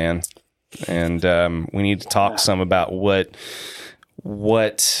some, man. And we need to talk some about what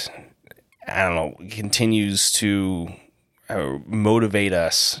I don't know, continues to motivate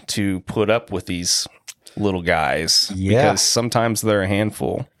us to put up with these little guys. Yeah. Because sometimes they're a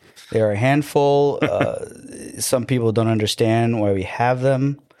handful. They're a handful. Some people don't understand why we have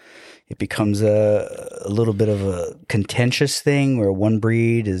them. It becomes a little bit of a contentious thing where one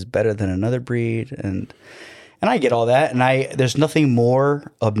breed is better than another breed. And I get all that. And there's nothing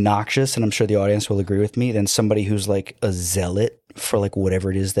more obnoxious, and I'm sure the audience will agree with me, than somebody who's like a zealot for like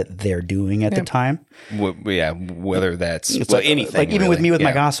whatever it is that they're doing at the time. Whether that's anything. Like even really. with me with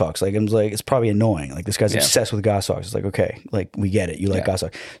my goshawks, like I'm like, it's probably annoying. Like this guy's obsessed with goshawks. It's like, okay, like we get it. You like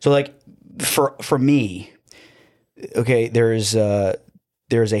goshawks. So like for me, okay, there's a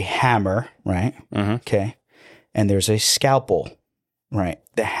hammer, right? Mm-hmm. Okay. And there's a scalpel, right?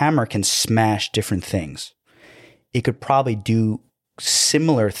 The hammer can smash different things. It could probably do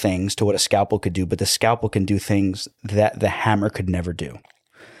similar things to what a scalpel could do, but the scalpel can do things that the hammer could never do.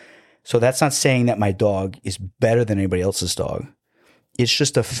 So that's not saying that my dog is better than anybody else's dog. It's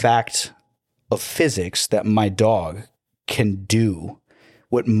just a fact of physics that my dog can do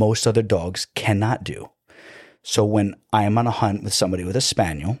what most other dogs cannot do. So when I am on a hunt with somebody with a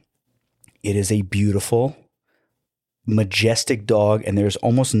spaniel, it is a beautiful, majestic dog, and there's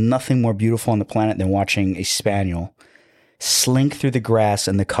almost nothing more beautiful on the planet than watching a spaniel slink through the grass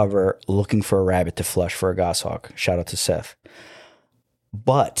and the cover looking for a rabbit to flush for a goshawk. Shout out to Seth.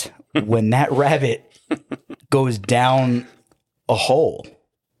 But when that rabbit goes down a hole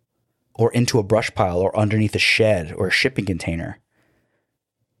or into a brush pile or underneath a shed or a shipping container,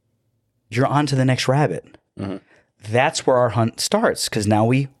 you're on to the next rabbit. Mm-hmm. That's where our hunt starts, because now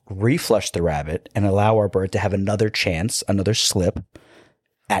we reflush the rabbit and allow our bird to have another chance, another slip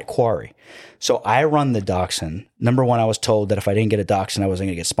at quarry. So I run the dachshund. Number one, I was told that if I didn't get a dachshund, I wasn't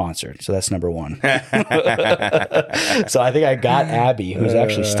going to get sponsored. So that's number one. So I think I got Abby, who's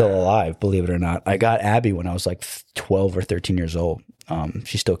actually still alive, believe it or not. I got Abby when I was like 12 or 13 years old.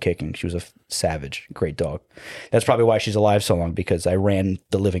 She's still kicking. She was a savage, great dog. That's probably why she's alive so long, because I ran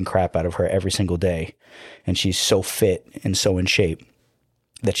the living crap out of her every single day. And she's so fit and so in shape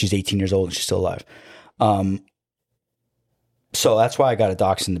that she's 18 years old and she's still alive. So that's why I got a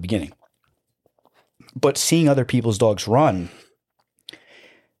dachshund in the beginning. But seeing other people's dogs run,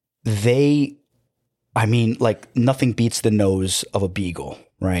 like nothing beats the nose of a beagle,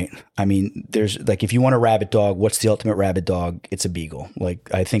 right? I mean, there's like, if you want a rabbit dog, what's the ultimate rabbit dog? It's a beagle.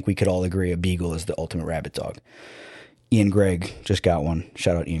 Like, I think we could all agree a beagle is the ultimate rabbit dog. Ian Gregg just got one.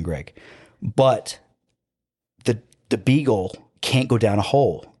 Shout out Ian Gregg. But the beagle can't go down a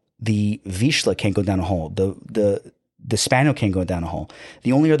hole. The Vizsla can't go down a hole. The spaniel can't go down a hole.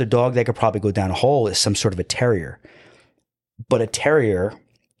 The only other dog that could probably go down a hole is some sort of a terrier. But a terrier,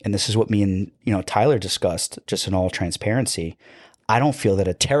 and this is what me and Tyler discussed, just in all transparency, I don't feel that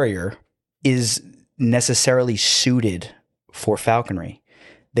a terrier is necessarily suited for falconry.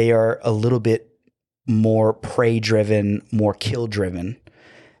 They are a little bit more prey driven, more kill driven,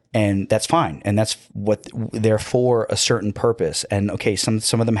 And that's fine. And that's what they're for, a certain purpose. And okay, some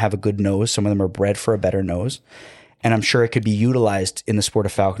of them have a good nose. Some of them are bred for a better nose. And I'm sure it could be utilized in the sport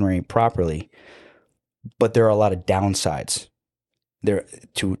of falconry properly. But there are a lot of downsides there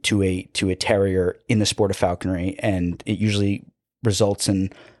to a terrier in the sport of falconry. And it usually results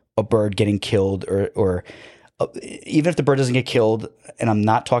in a bird getting killed or even if the bird doesn't get killed, and I'm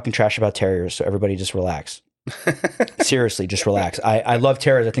not talking trash about terriers, so everybody just relax. Seriously, just relax. I love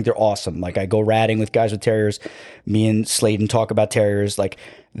terriers. I think they're awesome. Like, I go ratting with guys with terriers. Me and Sladen talk about terriers. Like,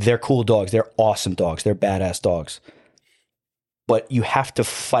 they're cool dogs. They're awesome dogs. They're badass dogs. But you have to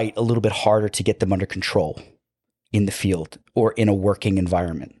fight a little bit harder to get them under control in the field or in a working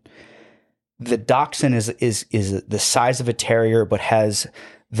environment. The dachshund is the size of a terrier, but has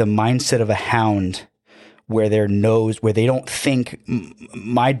the mindset of a hound, where their nose, where they don't think.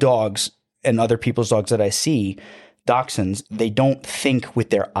 My dogs and other people's dogs that I see, dachshunds, they don't think with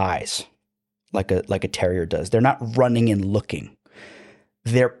their eyes like a terrier does. They're not running and looking.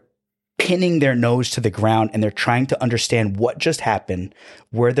 They're pinning their nose to the ground, and they're trying to understand what just happened,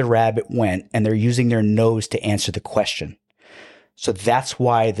 where the rabbit went, and they're using their nose to answer the question. So that's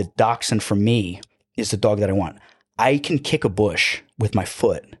why the dachshund for me is the dog that I want. I can kick a bush with my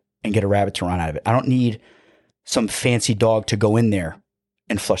foot and get a rabbit to run out of it. I don't need some fancy dog to go in there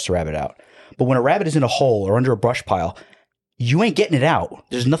and flush the rabbit out. But when a rabbit is in a hole or under a brush pile, you ain't getting it out.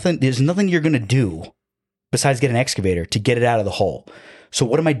 There's nothing you're going to do besides get an excavator to get it out of the hole. So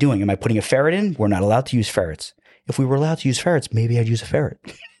what am I doing? Am I putting a ferret in? We're not allowed to use ferrets. If we were allowed to use ferrets, maybe I'd use a ferret.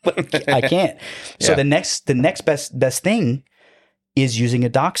 But I can't. So the next best thing is using a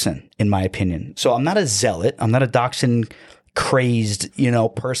dachshund, in my opinion. So I'm not a zealot. I'm not a dachshund crazed,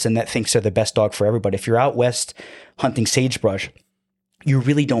 person that thinks they're the best dog for everybody. If you're out west hunting sagebrush, you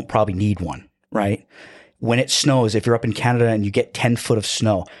really don't probably need one, right? When it snows, if you're up in Canada and you get 10 foot of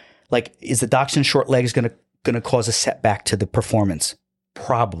snow, like, is the dachshund short legs going to cause a setback to the performance?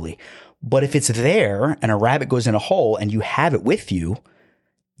 Probably. But if it's there and a rabbit goes in a hole and you have it with you,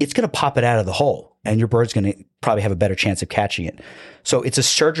 it's going to pop it out of the hole, and your bird's going to probably have a better chance of catching it. So it's a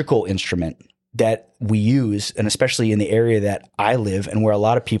surgical instrument that we use, and especially in the area that I live and where a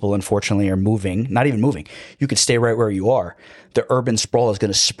lot of people, unfortunately, are moving, not even moving. You could stay right where you are. The urban sprawl is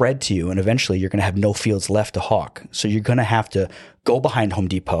going to spread to you, and eventually you're going to have no fields left to hawk. So you're going to have to go behind Home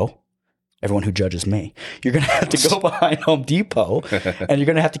Depot. Everyone who judges me, you're going to have to go behind Home Depot, and you're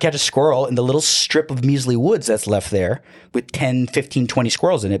going to have to catch a squirrel in the little strip of measly woods that's left there with 10, 15, 20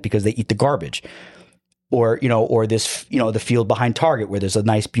 squirrels in it because they eat the garbage. Or this, the field behind Target where there's a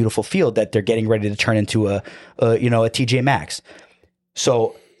nice, beautiful field that they're getting ready to turn into a TJ Maxx.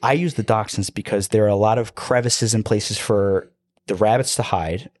 So I use the dachshunds because there are a lot of crevices and places for the rabbits to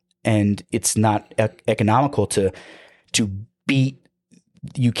hide, and it's not economical to beat.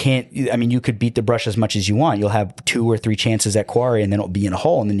 You can't. I mean, you could beat the brush as much as you want. You'll have 2 or 3 chances at quarry, and then it'll be in a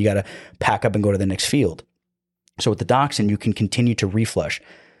hole, and then you got to pack up and go to the next field. So with the dachshund, you can continue to reflush.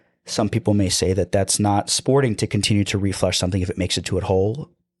 Some people may say that that's not sporting to continue to reflush something if it makes it to a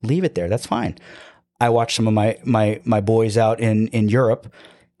hole. Leave it there. That's fine. I watched some of my boys out in Europe.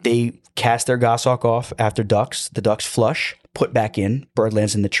 They cast their goshawk off after ducks. The ducks flush, put back in, bird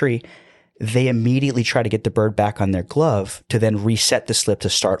lands in the tree. They immediately try to get the bird back on their glove to then reset the slip to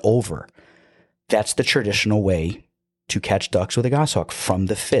start over. That's the traditional way to catch ducks with a goshawk, from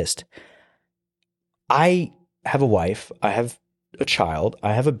the fist. I have a wife. I have a child.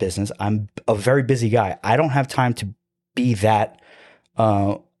 I have a business. I'm a very busy guy. I don't have time to be that,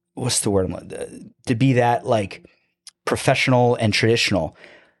 what's the word? To be that like professional and traditional.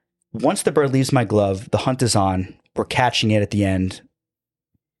 Once the bird leaves my glove, the hunt is on. We're catching it at the end.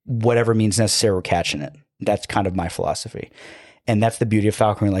 Whatever means necessary, we're catching it. That's kind of my philosophy. And that's the beauty of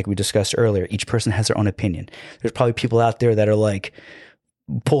falconry, like we discussed earlier. Each person has their own opinion. There's probably people out there that are like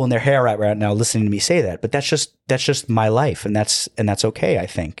pulling their hair out right now listening to me say that, but that's just my life, and that's okay, I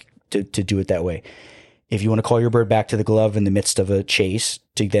think, to do it that way. If you want to call your bird back to the glove in the midst of a chase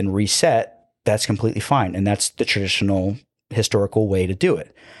to then reset, that's completely fine, and that's the traditional historical way to do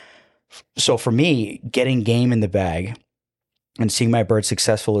it. So for me, getting game in the bag and seeing my bird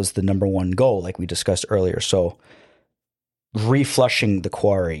successful is the number one goal, like we discussed earlier. So reflushing the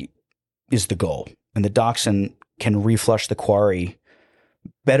quarry is the goal. And the dachshund can reflush the quarry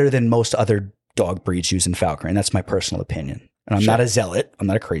better than most other dog breeds used in falconry. And that's my personal opinion. And I'm not a zealot. I'm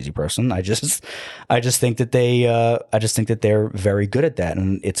not a crazy person. I just think that they're very good at that.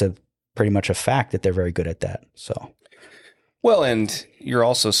 And it's pretty much a fact that they're very good at that. So. Well, and you're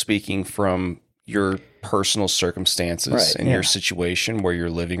also speaking from your personal circumstances and your situation where you're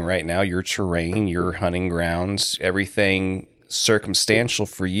living right now, your terrain, your hunting grounds, everything circumstantial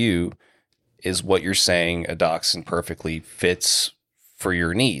for you is what you're saying a dachshund perfectly fits for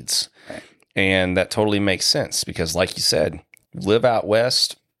your needs. Right. And that totally makes sense because, like you said, live out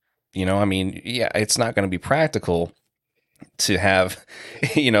west, it's not going to be practical to have, a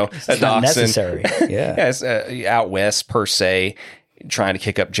It's not dachshund necessary. Yeah. it's, out west per se, trying to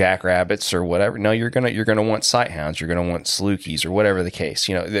kick up jackrabbits or whatever. No, you're gonna want sighthounds. You're gonna want salukis or whatever the case.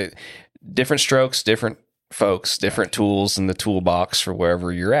 The different strokes, different folks, different tools in the toolbox for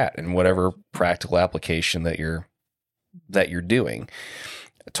wherever you're at and whatever practical application that you're doing.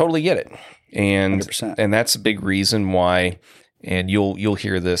 I totally get it. And 100%. And that's a big reason why, and you'll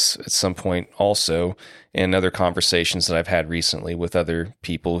hear this at some point also in other conversations that I've had recently with other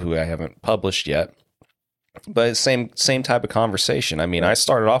people who I haven't published yet. But same type of conversation. I mean, I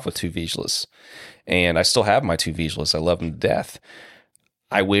started off with 2 Vigilas, and I still have my 2 Vigilas. I love them to death.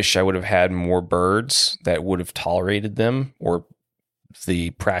 I wish I would have had more birds that would have tolerated them, or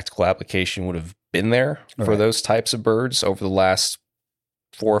the practical application would have been there for those types of birds over the last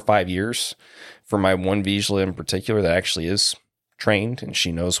 4 or 5 years. For my one Vigila in particular that actually is trained and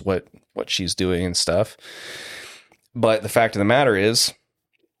she knows what she's doing and stuff. But the fact of the matter is,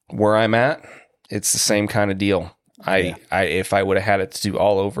 where I'm at, it's the same kind of deal. I if I would have had it to do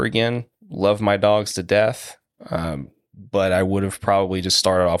all over again, love my dogs to death, but I would have probably just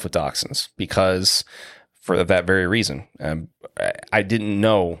started off with dachshunds because for that very reason. I didn't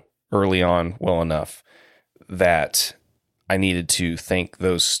know early on well enough that I needed to think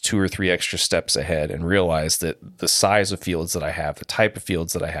those 2 or 3 extra steps ahead and realize that the size of fields that I have, the type of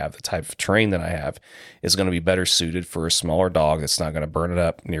fields that I have, the type of terrain that I have is going to be better suited for a smaller dog that's not going to burn it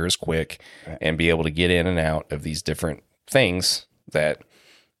up near as quick and be able to get in and out of these different things that...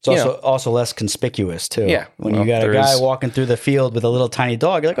 It's also less conspicuous, too. Yeah. When you got a guy walking through the field with a little tiny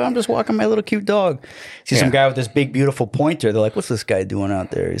dog, you're like, I'm just walking my little cute dog. See some guy with this big, beautiful pointer. They're like, what's this guy doing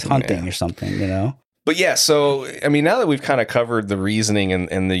out there? He's hunting or something, But yeah, so, I mean, now that we've kind of covered the reasoning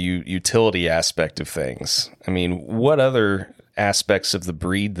and the utility aspect of things, I mean, what other aspects of the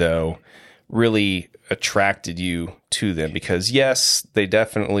breed, though, really attracted you to them? Because, yes, they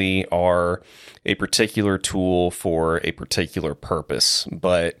definitely are a particular tool for a particular purpose.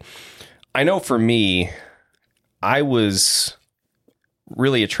 But I know for me, I was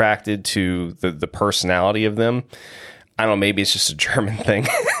really attracted to the personality of them. I don't know, maybe it's just a German thing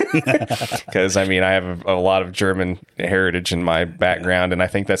because I mean, I have a lot of German heritage in my background. And I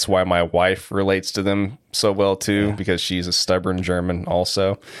think that's why my wife relates to them so well too, because she's a stubborn German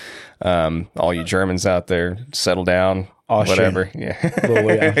also. All you Germans out there, settle down, whatever. Yeah. Well,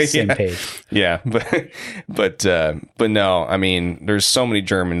 we're on the same page. Yeah. But no, I mean, there's so many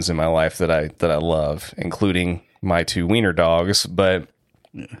Germans in my life that I love, including my 2 wiener dogs. But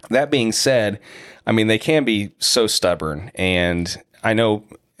that being said, I mean, they can be so stubborn. And I know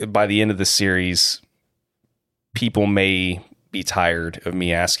by the end of the series, people may be tired of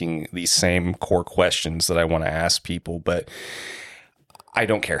me asking these same core questions that I want to ask people, but I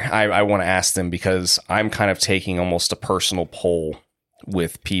don't care. I want to ask them because I'm kind of taking almost a personal poll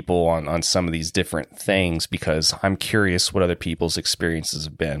with people on some of these different things because I'm curious what other people's experiences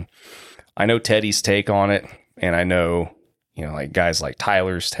have been. I know Teddy's take on it, and I know like guys like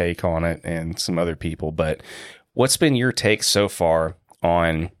Tyler's take on it and some other people, but what's been your take so far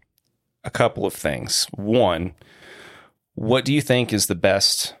on a couple of things? One, what do you think is the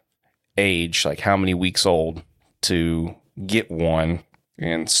best age, like how many weeks old to get one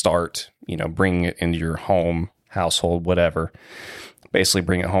and start, bringing it into your home, household, whatever, basically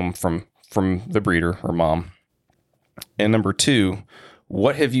bring it home from the breeder or mom? And number 2,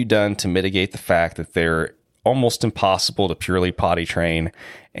 what have you done to mitigate the fact that they're almost impossible to purely potty train,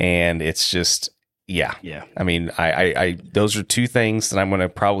 and it's just I mean, I those are 2 things that I'm going to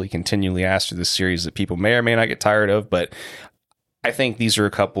probably continually ask through this series that people may or may not get tired of, but I think these are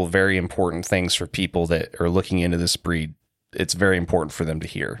a couple of very important things for people that are looking into this breed. It's very important for them to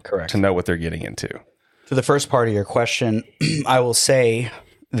hear, to know what they're getting into. To the first part of your question, I will say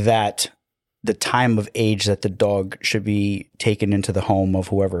that the time of age that the dog should be taken into the home of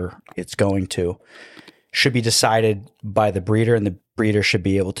whoever it's going to should be decided by the breeder, and the breeder should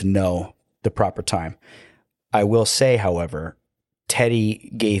be able to know the proper time. I will say, however,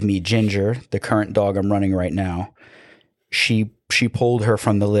 Teddy gave me Ginger, the current dog I'm running right now. She pulled her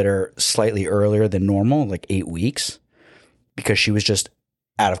from the litter slightly earlier than normal, like 8 weeks, because she was just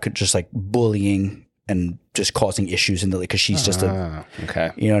just like bullying and just causing issues in the litter because she's just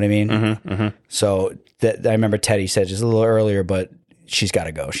okay. You know what I mean? Mm-hmm, mm-hmm. So I remember Teddy said just a little earlier, but she's got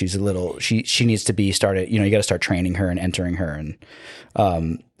to go. She's a little, she needs to be started, you got to start training her and entering her.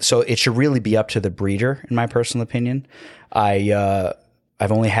 And so it should really be up to the breeder, in my personal opinion. I've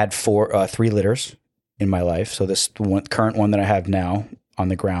only had 3 litters in my life. So this current one that I have now on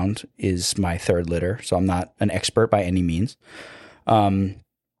the ground is my 3rd litter. So I'm not an expert by any means. I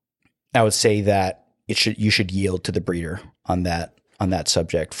would say that you should yield to the breeder on that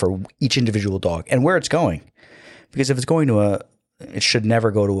subject for each individual dog and where it's going. Because if it's going to it should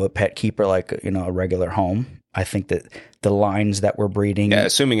never go to a pet keeper like, a regular home. I think that the lines that we're breeding. Yeah,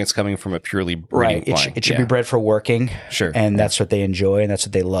 assuming it's coming from a purely breeding line. It should be bred for working. Sure. And that's what they enjoy and that's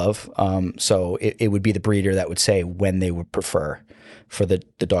what they love. So it would be the breeder that would say when they would prefer for the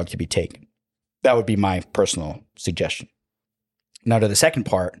dog to be taken. That would be my personal suggestion. Now to the second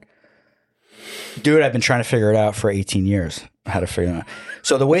part. Dude, I've been trying to figure it out for 18 years, how to figure it out.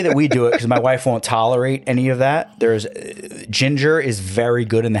 So the way that we do it, because my wife won't tolerate any of that, Ginger is very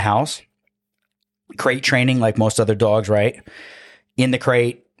good in the house. Crate training, like most other dogs, right? In the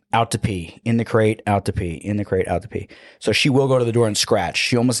crate, out to pee. In the crate, out to pee. In the crate, out to pee. So she will go to the door and scratch.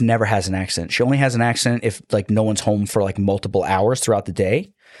 She almost never has an accident. She only has an accident if like no one's home for like multiple hours throughout the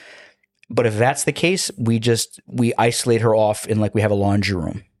day. But if that's the case, we isolate her off in like we have a laundry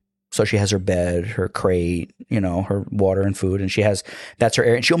room. So she has her bed, her crate, her water and food, and that's her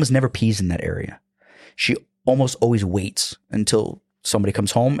area. And she almost never pees in that area. She almost always waits until somebody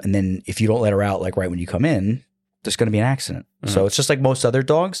comes home. And then if you don't let her out, like right when you come in, there's going to be an accident. Mm-hmm. So it's just like most other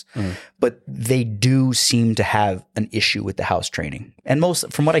dogs, but they do seem to have an issue with the house training. And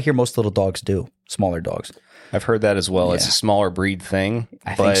from what I hear, most little dogs do, smaller dogs. I've heard that as well. Yeah. It's a smaller breed thing.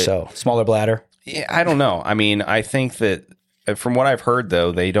 I think so. Smaller bladder. Yeah, I don't know. I mean, I think that from what I've heard,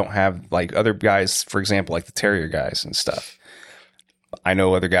 though, they don't have like other guys, for example, like the terrier guys and stuff. I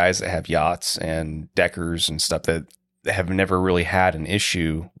know other guys that have yachts and deckers and stuff that have never really had an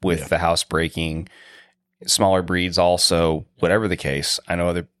issue with the house breaking. Smaller breeds also, whatever the case. I know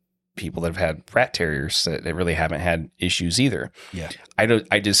other people that have had rat terriers that they really haven't had issues either. Yeah.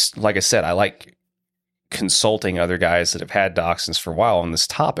 I just, like I said, I like consulting other guys that have had dachshunds for a while on this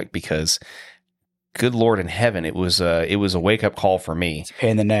topic because good Lord in heaven, it was a wake up call for me. It's a pain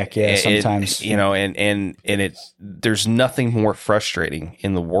in the neck, yeah. Sometimes, and there's nothing more frustrating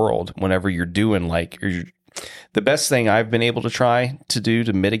in the world whenever you're doing the best thing I've been able to try to do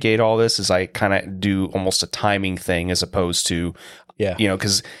to mitigate all this is I kind of do almost a timing thing as opposed to,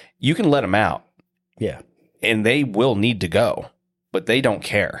 because you can let them out, and they will need to go, but they don't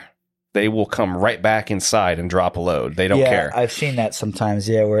care. They will come right back inside and drop a load. They don't care. I've seen that sometimes,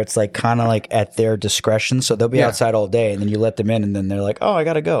 where it's like kind of like at their discretion. So they'll be outside all day and then you let them in and then they're like, oh, I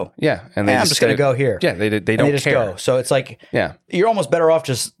got to go. Yeah. And I'm just going to go here. Yeah. They don't just care. Go. So it's like, you're almost better off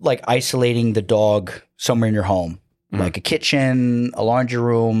just like isolating the dog somewhere in your home, like a kitchen, a laundry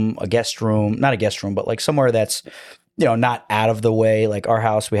room, a guest room, not a guest room, but like somewhere that's, not out of the way. Like our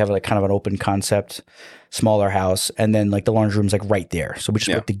house, we have like kind of an open concept, smaller house, and then like the laundry room's like right there. So we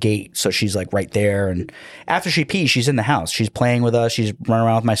just put the gate, so she's like right there. And after she pees, she's in the house. She's playing with us. She's running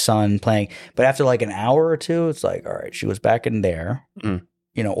around with my son playing. But after like an hour or two, it's like, all right, she goes back in there,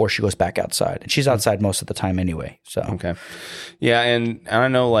 or she goes back outside. And she's outside most of the time anyway. So okay, yeah, and I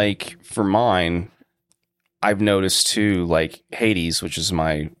know like for mine, I've noticed too, like Hades, which is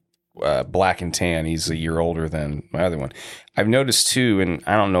my black and tan. He's a year older than my other one. I've noticed too, and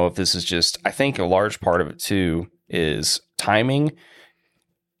I don't know if this is just, I think a large part of it too is timing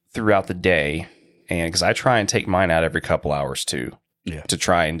throughout the day. And because I try and take mine out every couple hours too, to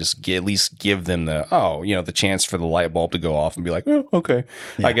try and just at least give them the chance for the light bulb to go off and be like, oh, okay,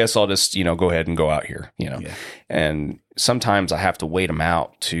 I guess I'll just, go ahead and go out here, and sometimes I have to wait them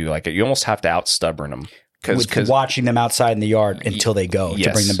out to like, you almost have to out stubborn them. Because watching them outside in the yard until they go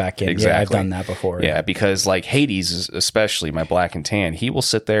to bring them back in. Exactly. Yeah, I've done that before. Yeah, because like Hades, especially my black and tan, he will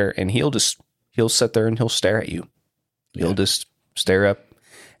sit there and he'll sit there and he'll stare at you. He'll just stare up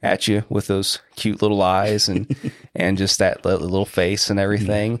at you with those cute little eyes and and just that little face and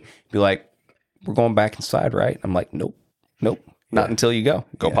everything. Be like, we're going back inside, right? I'm like, nope, not until you go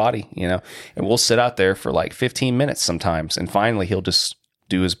potty, and we'll sit out there for like 15 minutes sometimes, and finally he'll just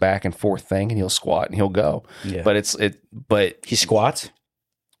do his back and forth thing and he'll squat and he'll go. Yeah. But he squats?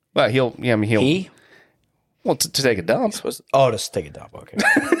 Well, he'll well, to take a dump. Just take a dump. Okay.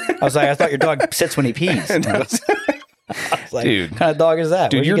 I was like, I thought your dog sits when he pees. Like, dude, what kind of dog is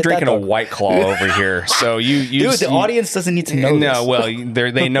that? Dude, you're drinking a White Claw over here. So dude, the audience doesn't need to know. No, well,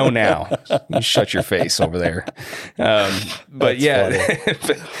 they know now. You shut your face over there. But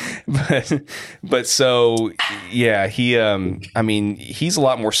but so yeah, he, he's a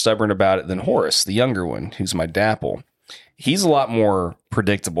lot more stubborn about it than Horace, the younger one, who's my Dapple. he's a lot more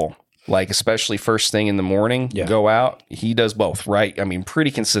predictable. Like, especially first thing in the morning, go out. He does both, right? I mean,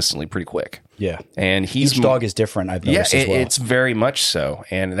 pretty consistently, pretty quick. Yeah. And each dog is different, I've noticed as well. It's very much so.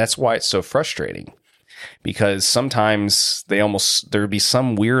 And that's why it's so frustrating. Because sometimes there'd be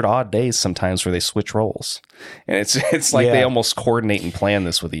some weird, odd days sometimes where they switch roles. And it's like they almost coordinate and plan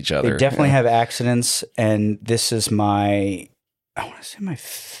this with each other. They definitely have accidents. And this is I want to say my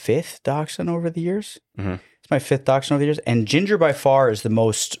 5th dachshund over the years. Mm-hmm. It's my 5th dachshund over the years. And Ginger by far is the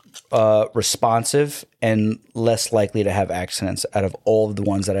most responsive and less likely to have accidents out of all of the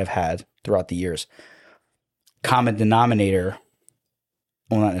ones that I've had throughout the years. Common denominator.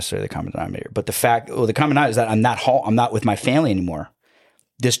 Well, not necessarily the common denominator, but the common denominator is that I'm not with my family anymore.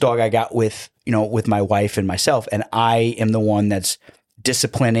 This dog I got with my wife and myself, and I am the one that's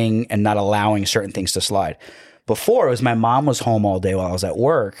disciplining and not allowing certain things to slide. Before, it was my mom was home all day while I was at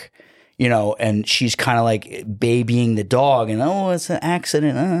work, and she's kind of like babying the dog and, it's an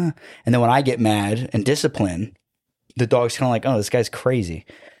accident. And then when I get mad and discipline, the dog's kind of like, this guy's crazy.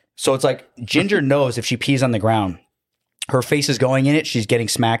 So it's like Ginger knows if she pees on the ground, her face is going in it, she's getting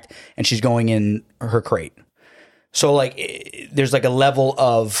smacked, and she's going in her crate. So like there's like a level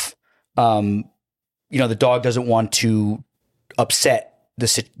of, the dog doesn't want to upset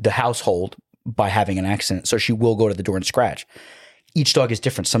the household by having an accident. So she will go to the door and scratch. Each dog is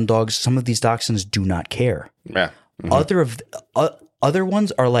different. Some of these dachshunds do not care. Yeah. Mm-hmm. Other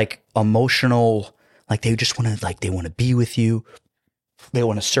ones are like emotional, like they just want to, they want to be with you. They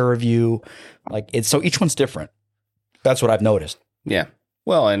want to serve you. So each one's different. That's what I've noticed. Yeah.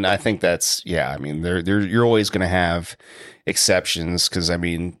 Well, and I think that's, I mean, you're always going to have exceptions because, I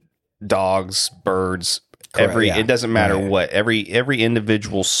mean, dogs, birds, it doesn't matter what, every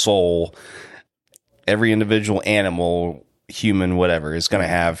individual soul, every individual animal, human, whatever, is going to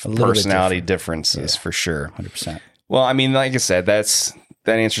have personality differences for sure. 100%. Well, I mean, like I said, that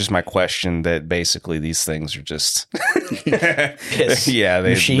answers my question that basically these things are just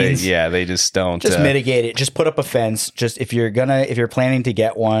machines. They just don't mitigate it. Just put up a fence. Just if you're planning to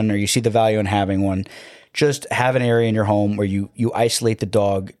get one or you see the value in having one, just have an area in your home where you isolate the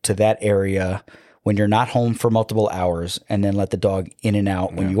dog to that area when you're not home for multiple hours, and then let the dog in and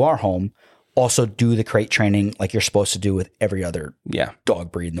out when you are home. Also do the crate training like you're supposed to do with every other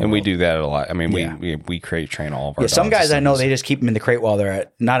dog breed in the world. We do that a lot. I mean, we crate train all of our dogs. Some guys I know, they just keep them in the crate while they're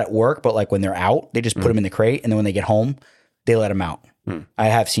not at work, but like when they're out, they just put them in the crate, and then when they get home, they let them out. I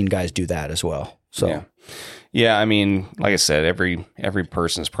have seen guys do that as well. So yeah, I mean, like I said, every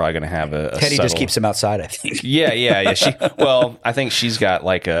person's probably going to have a Teddy just keeps them outside, I think. Yeah. I think she's got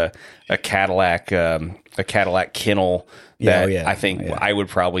like a Cadillac kennel that I think I would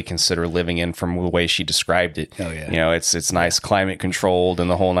probably consider living in from the way she described it. Oh, yeah. It's nice, climate controlled and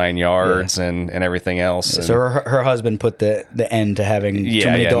the whole 9 yards and everything else. So her husband put the end to having too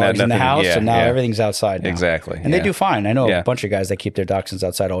many dogs in the house, and now everything's outside now. Exactly. And they do fine. I know a bunch of guys that keep their dachshunds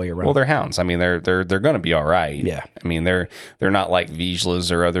outside all year round. Well, they're hounds. I mean, they're going to be all right. Yeah. I mean, they're not like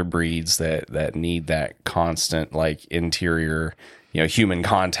Vizslas or other breeds that need that constant like interior, human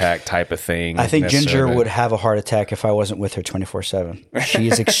contact type of thing. I think Ginger would have a heart attack if I wasn't with her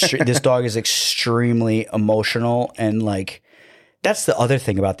 24/7. This dog is extremely emotional, and like that's the other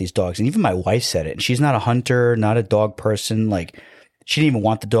thing about these dogs. And even my wife said it. And she's not a hunter, not a dog person. Like she didn't even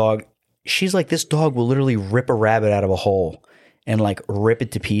want the dog. She's like, this dog will literally rip a rabbit out of a hole and like rip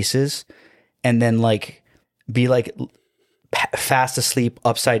it to pieces, and then like be like fast asleep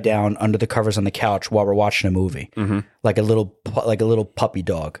upside down under the covers on the couch while we're watching a movie, like a little puppy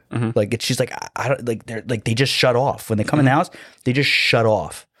dog. She's like, I don't like, they just shut off when they come in the house. They just shut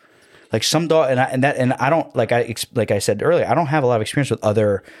off. Like some dog, and I don't like I said earlier, I don't have a lot of experience with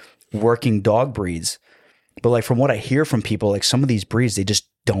other working dog breeds, but like from what I hear from people, like some of these breeds, they just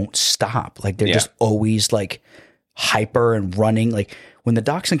don't stop. Like they're just always like hyper and running. Like when the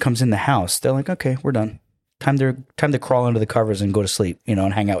dachshund comes in the house, they're like, okay, we're done. Time to crawl under the covers and go to sleep,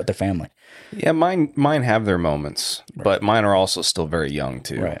 and hang out with the family. Yeah, mine have their moments, but mine are also still very young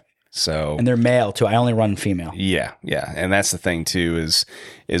too. Right. So, and they're male too. I only run female. Yeah, and that's the thing too.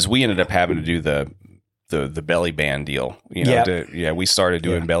 Is we ended up having to do the belly band deal. We started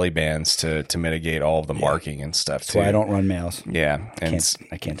doing belly bands to mitigate all of the marking and stuff. That's too. why I don't run males. Yeah,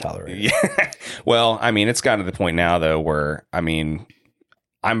 I can't tolerate it. Yeah. Well, I mean, it's gotten to the point now though where I mean,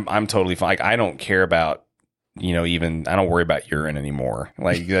 I'm totally fine. Like, I don't care about. Even I don't worry about urine anymore.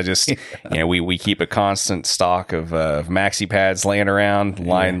 Like I just, we keep a constant stock of maxi pads laying around,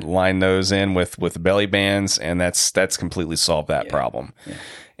 line those in with belly bands, and that's completely solved that problem. Yeah.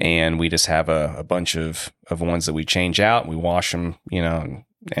 And we just have a bunch of ones that we change out, and we wash them,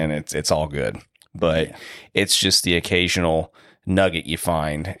 and it's all good. but it's just the occasional nugget you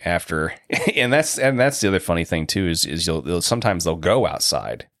find after. And that's the other funny thing too, is sometimes they'll go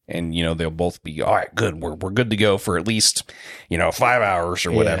outside and, they'll both be, all right, good. We're good to go for at least, 5 hours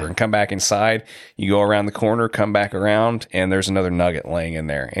or whatever, and come back inside. You go around the corner, come back around, and there's another nugget laying in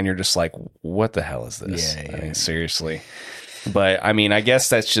there. And you're just like, what the hell is this? I mean, seriously. But I mean, I guess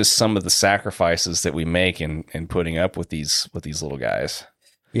that's just some of the sacrifices that we make in putting up with these little guys.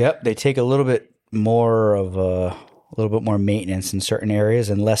 Yep. They take a little bit more maintenance in certain areas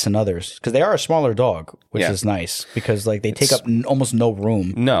and less in others, because they are a smaller dog, which is nice, because like they take up almost no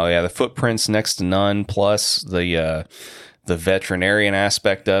room. No, the footprint's next to none. Plus the veterinarian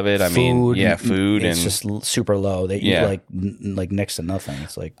aspect of it. Food, it's just super low. They eat like next to nothing.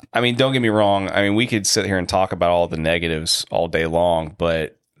 It's like, I mean, don't get me wrong. I mean, we could sit here and talk about all the negatives all day long,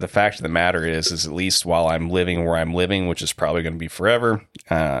 but the fact of the matter is at least while I'm living where I'm living, which is probably going to be forever,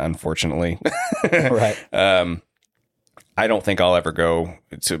 unfortunately. Right. I don't think I'll ever go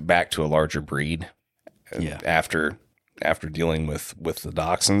back to a larger breed after dealing with the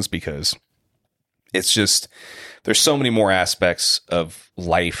dachshunds, because it's just, there's so many more aspects of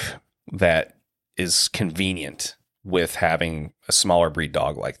life that is convenient with having a smaller breed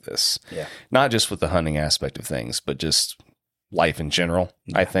dog like this. Yeah. Not just with the hunting aspect of things, but just life in general,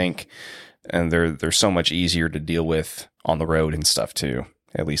 I think. And they're so much easier to deal with on the road and stuff too.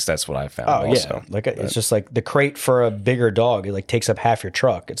 At least that's what I found. Also. It's just like the crate for a bigger dog. It like takes up half your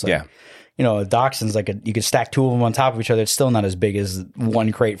truck. It's like, a dachshund's like you could stack two of them on top of each other. It's still not as big as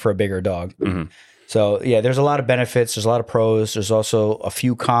one crate for a bigger dog. Mm-hmm. So there's a lot of benefits. There's a lot of pros. There's also a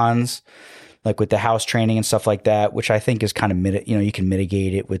few cons, like with the house training and stuff like that, which I think is kind of you can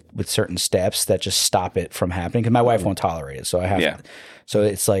mitigate it with certain steps that just stop it from happening. Because my wife won't tolerate it, so I have to. So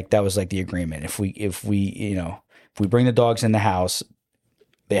it's like that was like the agreement. If we bring the dogs in the house,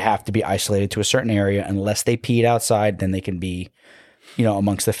 they have to be isolated to a certain area. Unless they peed outside, then they can be,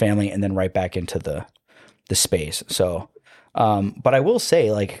 amongst the family and then right back into the space. So, but I will say,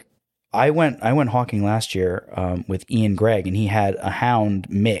 like, I went hawking last year with Ian Gregg, and he had a hound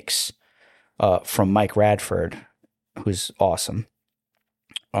mix from Mike Radford, who's awesome.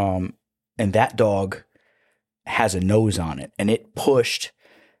 And that dog has a nose on it, and it pushed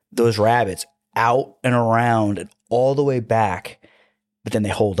those rabbits out and around and all the way back, but then they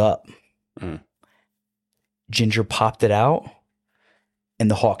hold up. Ginger popped it out, and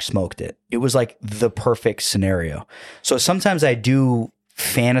the hawk smoked it. It was like the perfect scenario. So sometimes I do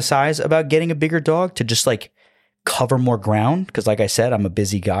fantasize about getting a bigger dog to just like cover more ground, because like I said, I'm a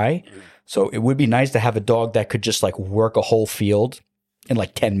busy guy. So it would be nice to have a dog that could just like work a whole field in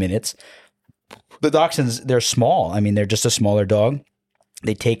like 10 minutes. The dachshunds, they're small. I mean, they're just a smaller dog.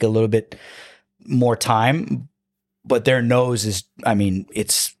 They take a little bit more time, but their nose is, I mean,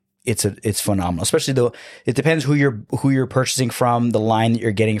 it's phenomenal. Especially though, it depends who you're purchasing from, the line that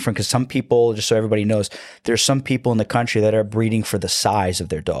you're getting from. Because some people, just so everybody knows, there's some people in the country that are breeding for the size of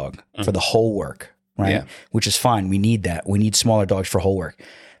their dog, for the whole work, right? Yeah. Which is fine. We need that. We need smaller dogs for whole work.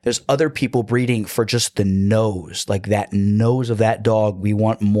 There's other people breeding for just the nose, like that nose of that dog. We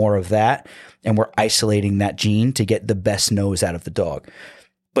want more of that, and we're isolating that gene to get the best nose out of the dog.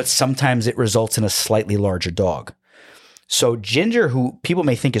 But sometimes it results in a slightly larger dog. So Ginger, who people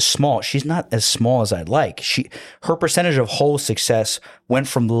may think is small, she's not as small as I'd like. Her percentage of whole success went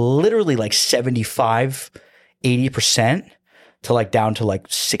from literally like 75, 80% to like down to like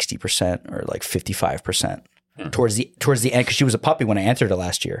 60% or like 55%. Towards the end, because she was a puppy when I entered her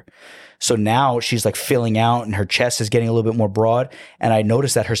last year. So now she's like filling out, and her chest is getting a little bit more broad. And I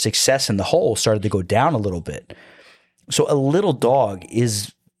noticed that her success in the hole started to go down a little bit. So a little dog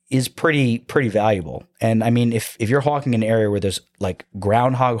is pretty valuable. And I mean, if you're hawking in an area where there's like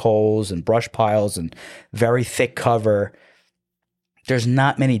groundhog holes and brush piles and very thick cover, there's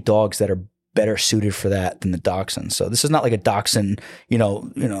not many dogs that are better suited for that than the dachshund. So this is not like a dachshund,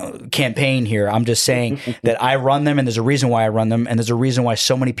 campaign here. I'm just saying that I run them, and there's a reason why I run them, and there's a reason why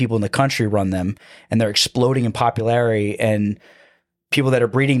so many people in the country run them, and they're exploding in popularity, and people that are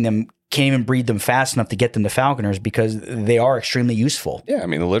breeding them can't even breed them fast enough to get them to falconers because they are extremely useful. Yeah, I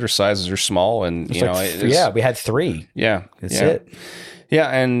mean, the litter sizes are small, and we had 3. Yeah, that's it. Yeah,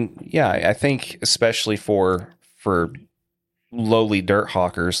 and I think especially for lowly dirt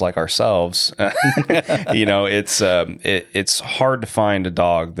hawkers like ourselves, it's hard to find a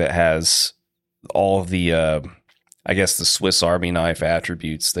dog that has all of the, I guess, the Swiss Army knife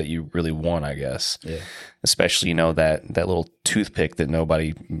attributes that you really want, I guess. Yeah. especially, you know, that little toothpick that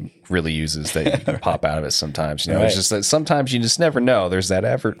nobody really uses that you can pop out of it sometimes. You know, it's just that sometimes you just never know. There's that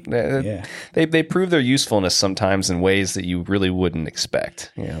effort. They prove their usefulness sometimes in ways that you really wouldn't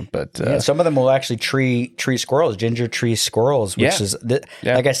expect. You know, but some of them will actually tree squirrels, ginger tree squirrels, which is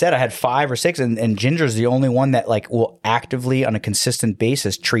like I said, I had 5 or 6, and Ginger's the only one that like will actively on a consistent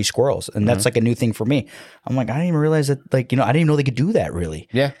basis tree squirrels, and that's like a new thing for me. I'm like, I didn't even realize that, like, you know, I didn't even know they could do that really.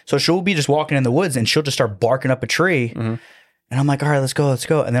 Yeah. So she'll be just walking in the woods and she'll just start barking up a tree. And I'm like, all right, let's go.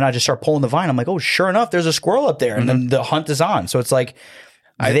 And then I just start pulling the vine. I'm like, oh, sure enough, there's a squirrel up there. And then the hunt is on. So it's like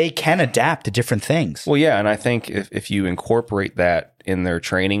they can adapt to different things. Well, yeah. And I think if you incorporate that in their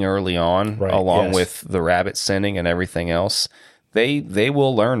training early on, along with the rabbit scenting and everything else, they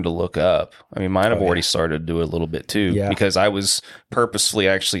will learn to look up. I mean, mine have already started to do it a little bit too, because I was purposefully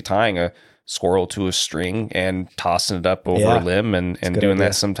actually tying a squirrel to a string and tossing it up over a limb and doing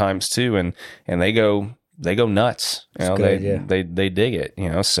that sometimes too. And they go nuts. You know, they dig it, you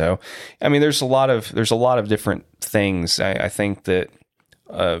know? So, I mean, there's a lot of different things. I think that,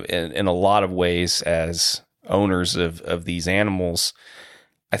 in a lot of ways as owners of these animals,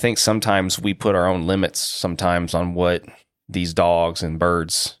 I think sometimes we put our own limits sometimes on what these dogs and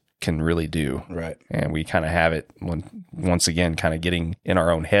birds can really do. Right. And we kind of have it once again, kind of getting in our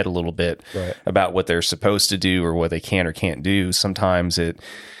own head a little bit about what they're supposed to do or what they can or can't do. Sometimes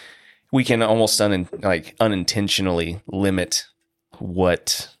we can almost unintentionally limit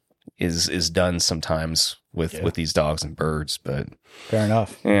what is done sometimes with these dogs and birds, but fair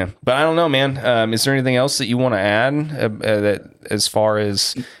enough. Yeah. But I don't know, man. Is there anything else that you want to add that as far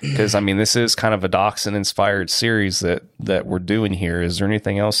as, because I mean, this is kind of a dachshund inspired series that we're doing here. Is there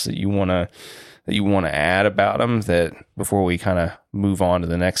anything else that you want to add about them that before we kind of move on to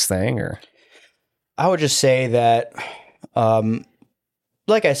the next thing? Or I would just say that,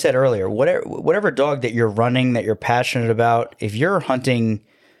 like I said earlier, whatever dog that you're running, that you're passionate about, if you're hunting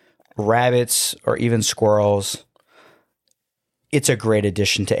rabbits or even squirrels, it's a great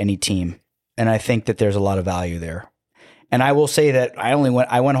addition to any team. And I think that there's a lot of value there. And I will say that I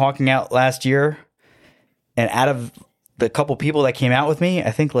went hawking out last year, and out of the couple people that came out with me,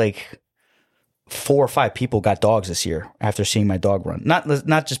 I think like 4 or 5 people got dogs this year after seeing my dog run. Not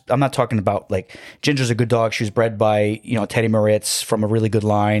just, I'm not talking about like, Ginger's a good dog. She was bred by, you know, Teddy Moritz from a really good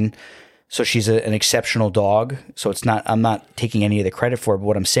line. So she's an exceptional dog. So it's not, I'm not taking any of the credit for it. But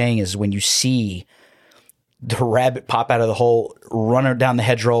what I'm saying is when you see the rabbit pop out of the hole, run down the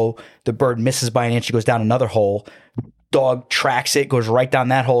hedgerow, the bird misses by an inch, she goes down another hole, dog tracks it, goes right down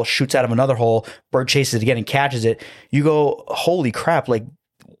that hole, shoots out of another hole, bird chases it again and catches it. You go, holy crap, like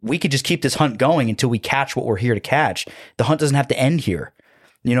we could just keep this hunt going until we catch what we're here to catch. The hunt doesn't have to end here.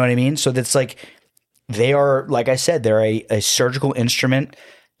 You know what I mean? So that's like, they are, like I said, they're a surgical instrument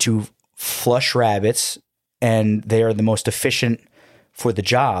to flush rabbits, and they are the most efficient for the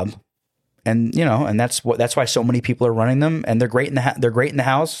job. And, you know, and that's why so many people are running them, and they're great in the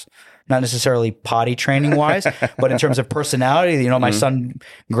house, not necessarily potty training wise, but in terms of personality. You know, my son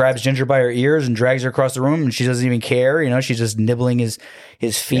grabs Ginger by her ears and drags her across the room, and she doesn't even care. You know, she's just nibbling his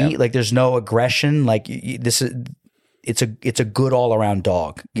feet. Yeah. Like there's no aggression. Like it's a good all around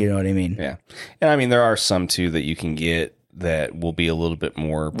dog. You know what I mean? Yeah. And I mean, there are some too that you can get that will be a little bit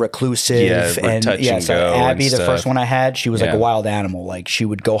more reclusive, and so Abby, the first one I had, she was like a wild animal. Like she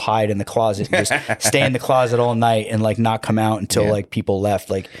would go hide in the closet and just stay in the closet all night and like not come out until like people left.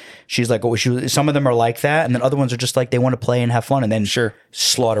 Like she's like, some of them are like that, and then other ones are just like they want to play and have fun, and then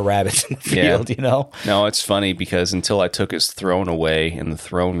slaughter rabbits in the field. You know? No, it's funny because until I took his throne away in the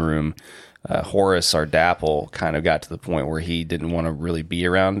throne room, Horace, our dapple, kind of got to the point where he didn't want to really be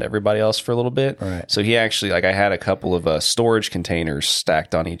around everybody else for a little bit. Right. So he actually, like, I had a couple of storage containers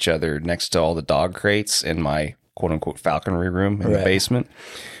stacked on each other next to all the dog crates in my quote unquote falconry room in the basement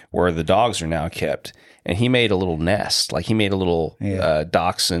where the dogs are now kept. And he made a little nest, like he made a little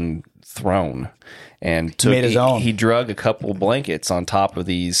dachshund throne, and made his own. He drug a couple blankets on top of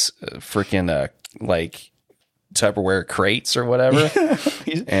these freaking like Tupperware crates or whatever.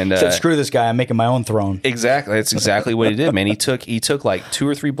 And said, screw this guy, I'm making my own throne. Exactly. That's exactly what he did, man. He took like 2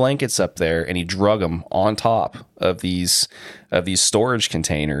 or 3 blankets up there and he drug them on top of these storage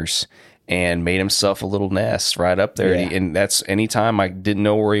containers and made himself a little nest right up there. Yeah. And that's anytime I didn't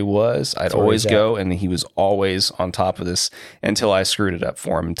know where he was, I'd always go, and he was always on top of this until I screwed it up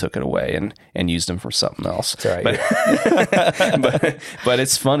for him and took it away and used him for something else. That's right. But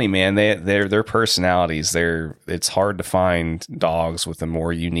it's funny, man. Their personalities. It's hard to find dogs with a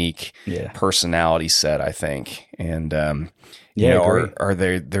more unique personality set, I think. And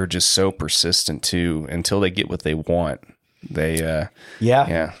they're just so persistent too until they get what they want. Yeah.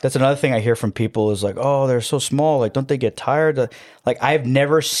 That's another thing I hear from people is like, oh, they're so small. Like, don't they get tired? Like, I've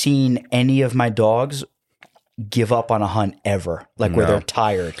never seen any of my dogs give up on a hunt ever, like where they're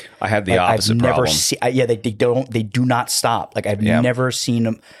tired. I have the opposite problem. They do not stop. Like, I've never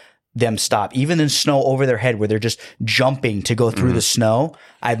seen them stop, even in snow over their head where they're just jumping to go through the snow.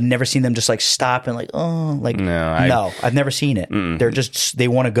 I've never seen them just like stop and like, oh, like, no, I've never seen it. They're just, they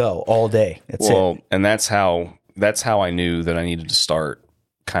want to go all day. That's it. And that's how I knew that I needed to start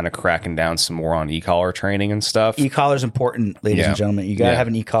kind of cracking down some more on e-collar training and stuff. E-collar is important, ladies and gentlemen. You got to have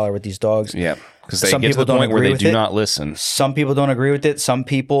an e-collar with these dogs. Yeah. Because they get to the point where they do not listen. Some people don't agree with it. Some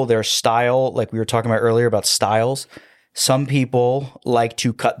people, their style, like we were talking about earlier about styles, some people like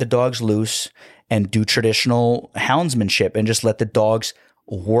to cut the dogs loose and do traditional houndsmanship and just let the dogs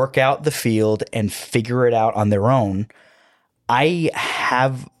work out the field and figure it out on their own. I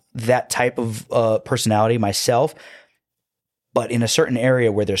have that type of personality myself, but in a certain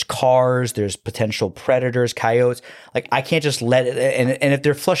area where there's cars, there's potential predators, coyotes, like I can't just let it. And if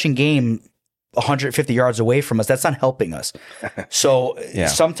they're flushing game 150 yards away from us, that's not helping us. So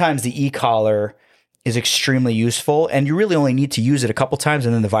sometimes the e-collar is extremely useful, and you really only need to use it a couple times,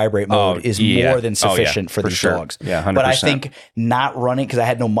 and then the vibrate mode is more than sufficient for these dogs. Yeah, 100%. But I think not running, because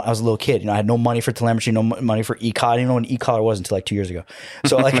I was a little kid, I had no money for telemetry, no money for e-collar. I didn't know what an e-collar was until like 2 years ago.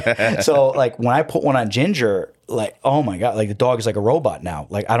 So like, when I put one on Ginger, like, oh my God, like the dog is like a robot now.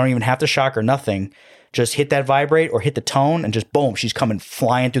 Like I don't even have to shock or nothing. Just hit that vibrate or hit the tone and just boom, she's coming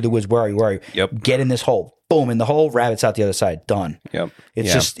flying through the woods. Where are you? Where are you? Yep. Get in this hole. Boom, in the hole, rabbit's out the other side. Done. Yep.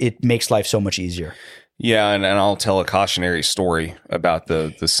 It's just, it makes life so much easier. Yeah, and I'll tell a cautionary story about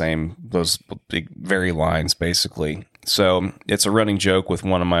those big, very lines, basically. So it's a running joke with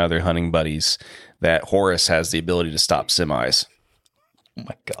one of my other hunting buddies that Horace has the ability to stop semis. Oh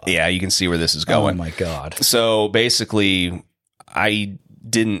my God. Yeah, you can see where this is going. Oh my God. So basically, I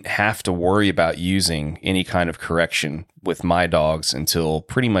didn't have to worry about using any kind of correction with my dogs until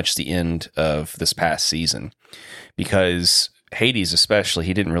pretty much the end of this past season, because Hades especially,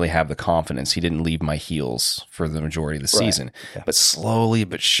 he didn't really have the confidence. He didn't leave my heels for the majority of the season. Yeah. But slowly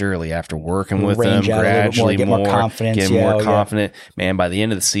but surely, after working with them, gradually get more confidence, getting more confident, man, by the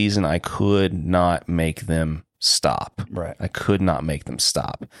end of the season, I could not make them stop. Right. I could not make them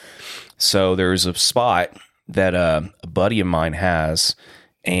stop. So there's a spot that a buddy of mine has,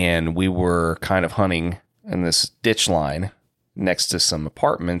 and we were kind of hunting in this ditch line next to some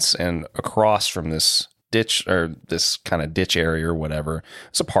apartments, and across from this ditch, or this kind of ditch area or whatever,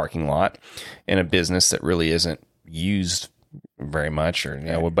 it's a parking lot in a business that really isn't used very much,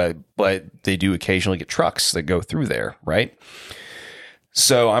 or but they do occasionally get trucks that go through there, right?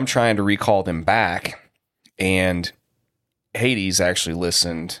 So I'm trying to recall them back, and Hades actually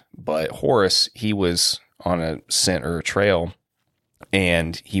listened, but Horace, he was on a scent or a trail,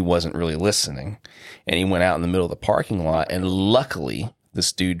 and he wasn't really listening, and he went out in the middle of the parking lot, and luckily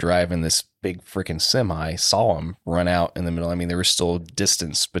this dude driving this big freaking semi saw him run out in the middle. I mean, there was still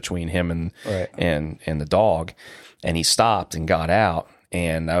distance between him and the dog, and he stopped and got out,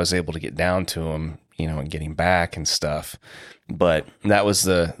 and I was able to get down to him, and get him back and stuff. But that was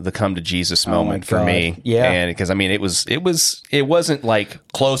the come to Jesus moment for me. Yeah. And because I mean, it wasn't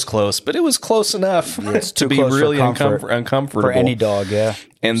like close, but it was close enough to be really uncomfortable for any dog. Yeah.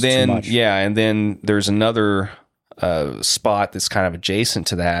 And then there's another spot that's kind of adjacent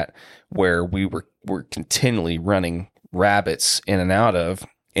to that where we were continually running rabbits in and out of.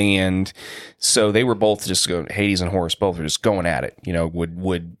 And so they were both just going, Hades and Horace both were just going at it,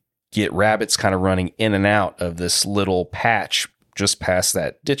 would get rabbits kind of running in and out of this little patch just past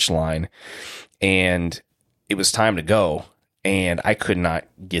that ditch line. And it was time to go, and I could not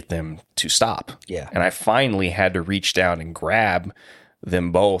get them to stop. Yeah. And I finally had to reach down and grab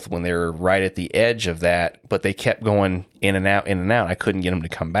them both when they were right at the edge of that, but they kept going in and out, in and out. I couldn't get them to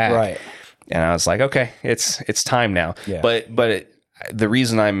come back. Right. And I was like, okay, it's time now. Yeah. But the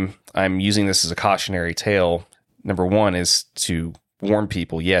reason I'm using this as a cautionary tale, number one, is to warn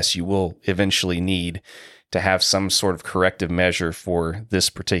people, yes, you will eventually need to have some sort of corrective measure for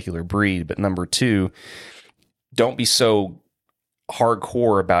this particular breed. But number two, don't be so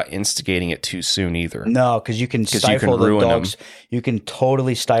hardcore about instigating it too soon either. No, because you can stifle the dogs. You can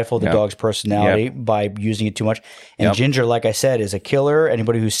totally stifle the dog's personality by using it too much. And Ginger, like I said, is a killer.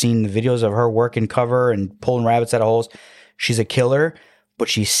 Anybody who's seen the videos of her working cover and pulling rabbits out of holes, she's a killer, but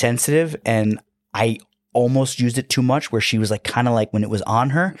she's sensitive. And I almost used it too much, where she was like, kind of like when it was on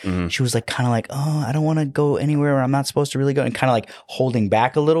her, she was like, kind of like, oh, I don't want to go anywhere where I'm not supposed to really go, and kind of like holding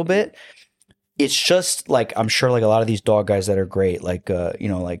back a little bit. it's just like, I'm sure like a lot of these dog guys that are great, like,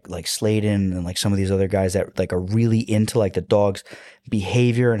 like Sladen and like some of these other guys that like are really into like the dog's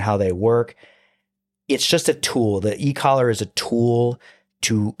behavior and how they work. It's just a tool. The e-collar is a tool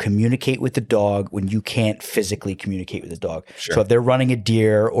to communicate with the dog when you can't physically communicate with the dog. Sure. So if they're running a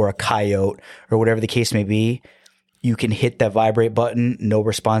deer or a coyote or whatever the case may be, you can hit that vibrate button, no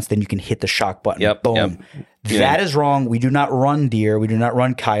response, then you can hit the shock button. Yep, Boom. yep. That is wrong. We do not run deer. We do not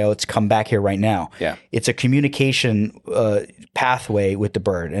run coyotes. Come back here right now. Yeah. It's a communication pathway with the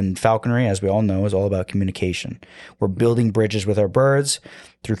bird. And falconry, as we all know, is all about communication. We're building bridges with our birds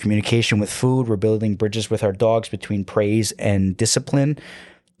through communication with food. We're building bridges with our dogs between praise and discipline.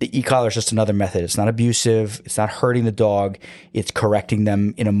 The e-collar is just another method. It's not abusive. It's not hurting the dog. It's correcting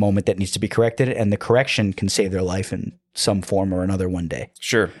them in a moment that needs to be corrected. And the correction can save their life in some form or another one day.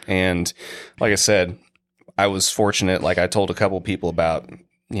 Sure. And like I said, I was fortunate. Like I told a couple of people about,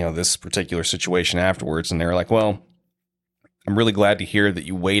 this particular situation afterwards, and they were like, well, I'm really glad to hear that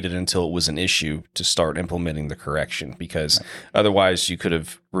you waited until it was an issue to start implementing the correction, because otherwise you could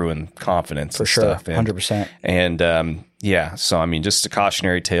have ruined confidence For and sure. stuff. And, 100%. And so, I mean, just a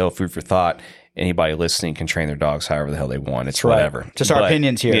cautionary tale, food for thought. Anybody listening can train their dogs however the hell they want. It's Right. whatever. Just our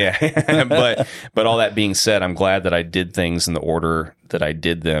opinions here. Yeah. but all that being said, I'm glad that I did things in the order that I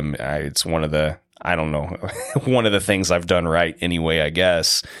did them. It's one of the, I don't know, one of the things I've done right anyway, I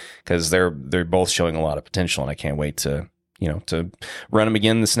guess, because they're both showing a lot of potential, and I can't wait to run them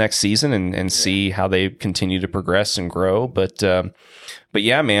again this next season and see how they continue to progress and grow. But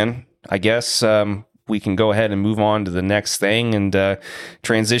yeah, man, I guess we can go ahead and move on to the next thing and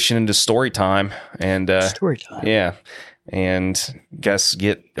transition into story time. And Story time. Yeah. And guess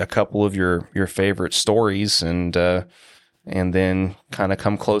get a couple of your favorite stories and then kind of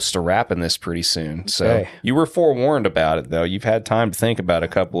come close to wrapping this pretty soon. So Okay. you were forewarned about it, though. You've had time to think about a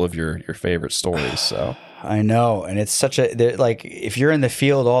couple of your favorite stories. So I know. And it's such like, if you're in the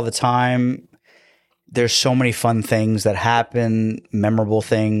field all the time, there's so many fun things that happen, memorable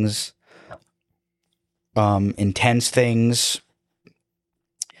things, intense things.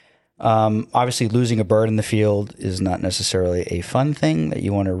 Obviously losing a bird in the field is not necessarily a fun thing that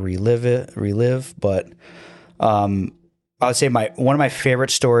you want to relive. But, I would say one of my favorite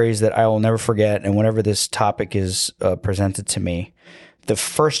stories that I will never forget, and whenever this topic is presented to me, the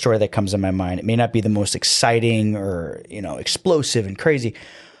first story that comes in my mind, it may not be the most exciting or, explosive and crazy,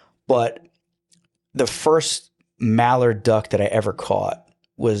 but the first mallard duck that I ever caught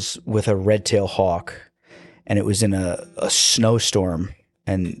was with a red-tailed hawk, and it was in a snowstorm,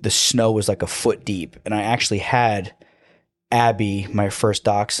 and the snow was like a foot deep. And I actually had Abby, my first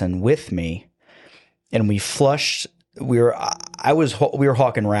dachshund, with me, and we flushed. We were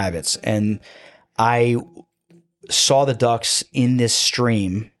hawking rabbits, and I saw the ducks in this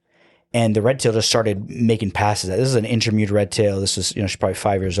stream, and the red tail just started making passes. This is an intermediate red tail. This is, she's probably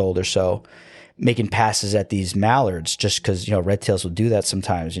 5 years old or so, making passes at these mallards just because, red tails will do that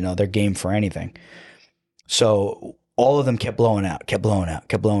sometimes. They're game for anything. So all of them kept blowing out.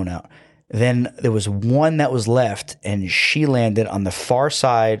 Then there was one that was left, and she landed on the far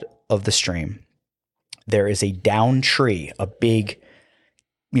side of the stream. There is a down tree, a big,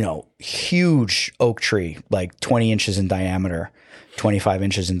 huge oak tree, like 20 inches in diameter, 25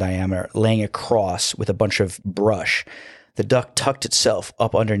 inches in diameter, laying across with a bunch of brush. The duck tucked itself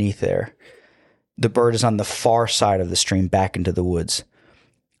up underneath there. The bird is on the far side of the stream back into the woods.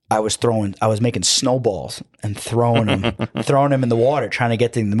 I was making snowballs and throwing them in the water, trying to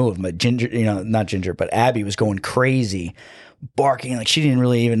get them to move. But not Ginger, but Abby was going crazy, barking like she didn't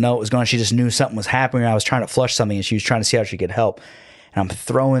really even know what was going on. She just knew something was happening. I was trying to flush something, and she was trying to see how she could help. And I'm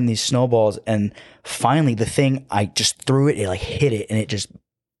throwing these snowballs, and finally the thing, I just threw it, like hit it, and it just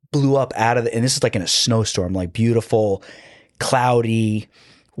blew up out of it. And this is like in a snowstorm, like beautiful, cloudy,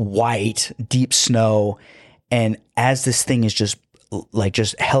 white, deep snow. And as this thing is just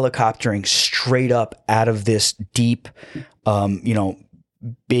helicoptering straight up out of this deep,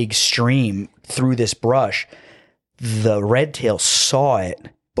 big stream through this brush, the red tail saw it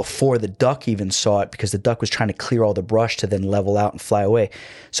before the duck even saw it, because the duck was trying to clear all the brush to then level out and fly away.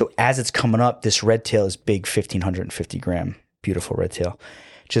 So as it's coming up, this red tail is big, 1,550 gram, beautiful red tail,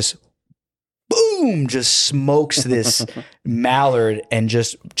 just boom, just smokes this mallard and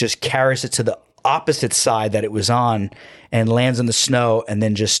just carries it to the opposite side that it was on and lands in the snow, and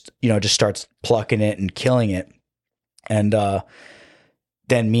then just starts plucking it and killing it. And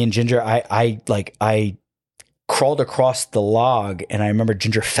then me and Ginger, I crawled across the log, and I remember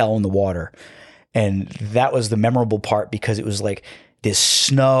Ginger fell in the water. And that was the memorable part, because it was like this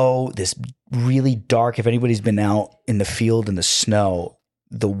snow, this really dark, if anybody's been out in the field in the snow,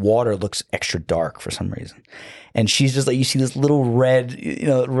 the water looks extra dark for some reason. And she's just like, you see this little red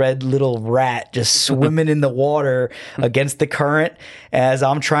little rat just swimming in the water against the current as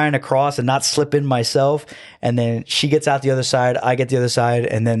I'm trying to cross and not slip in myself. And then she gets out the other side, I get the other side.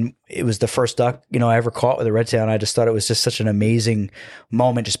 And then it was the first duck, I ever caught with a red tail. And I just thought it was just such an amazing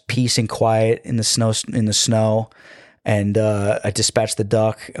moment, just peace and quiet in the snow. And I dispatched the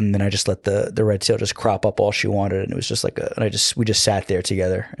duck, and then I just let the red tail just crop up all she wanted, and it was just like we just sat there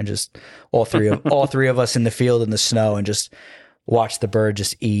together, and just all three of us in the field in the snow, and just watched the bird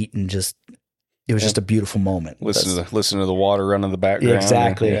just eat, and just it was just a beautiful moment. Listen to the water run in the background. Yeah,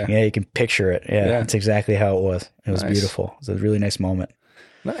 exactly. Yeah, you can picture it. Yeah, that's exactly how it was. It was beautiful. It was a really nice moment.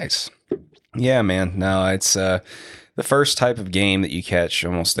 Nice. Yeah, man. No, it's the first type of game that you catch.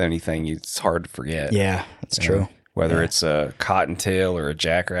 Almost anything, it's hard to forget. Yeah, that's true. Whether it's a cottontail or a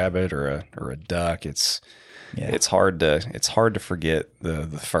jackrabbit or a duck, it's hard to forget the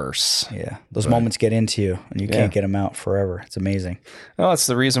firsts. Yeah, those moments get into you, and you can't get them out forever. It's amazing. Well, that's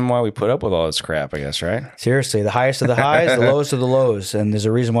the reason why we put up with all this crap, I guess, right? Seriously, the highest of the highs, the lowest of the lows, and there's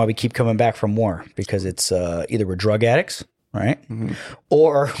a reason why we keep coming back for more, because it's either we're drug addicts, right,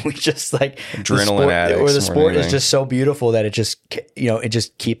 or we just like adrenaline addicts, or the sport is just so beautiful that it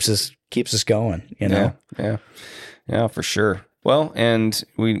just keeps us going. Yeah, for sure. Well, and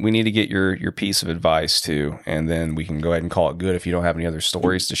we need to get your piece of advice too, and then we can go ahead and call it good if you don't have any other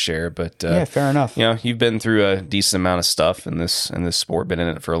stories to share. But fair enough. You've been through a decent amount of stuff in this sport, been in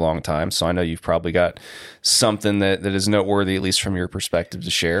it for a long time, so I know you've probably got something that is noteworthy, at least from your perspective,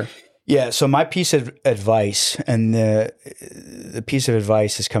 to share. Yeah. So my piece of advice, and the piece of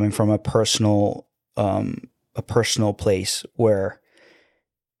advice is coming from a personal place where,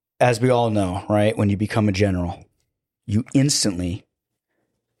 as we all know, right, when you become a general, you instantly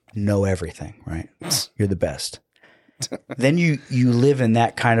know everything, right? You're the best. Then you live in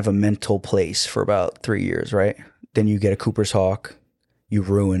that kind of a mental place for about 3 years, right? Then you get a Cooper's Hawk. You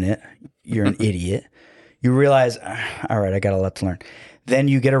ruin it. You're an idiot. You realize, all right, I got a lot to learn. Then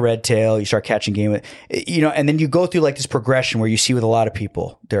you get a red tail. You start catching game with, and then you go through like this progression where you see with a lot of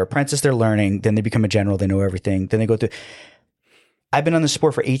people, they're apprentice, they're learning. Then they become a general. They know everything. Then they go through. I've been on the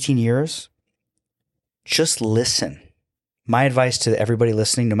sport for 18 years. Just listen. My advice to everybody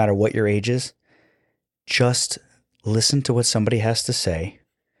listening, no matter what your age is, just listen to what somebody has to say.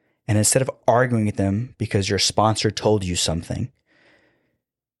 And instead of arguing with them because your sponsor told you something,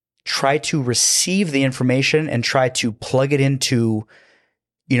 try to receive the information and try to plug it into,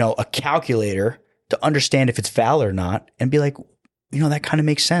 a calculator to understand if it's valid or not, and be like, that kind of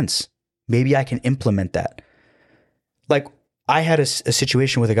makes sense. Maybe I can implement that. Like, I had a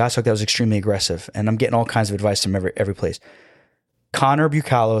situation with a goshawk that was extremely aggressive, and I'm getting all kinds of advice from every place. Connor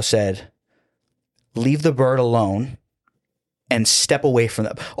Bucalo said, leave the bird alone and step away from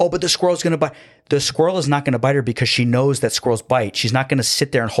them. Oh, but the squirrel's going to bite. The squirrel is not going to bite her because she knows that squirrels bite. She's not going to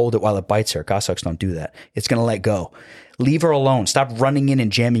sit there and hold it while it bites her. Goshawks don't do that. It's going to let go. Leave her alone. Stop running in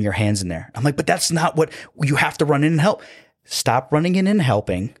and jamming your hands in there. I'm like, but that's not what you have to run in and help. Stop running in and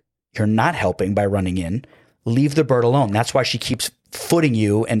helping. You're not helping by running in. Leave the bird alone. That's why she keeps footing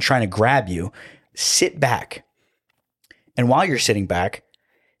you and trying to grab you. Sit back. And while you're sitting back,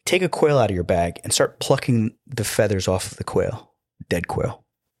 take a quail out of your bag and start plucking the feathers off of the quail. Dead quail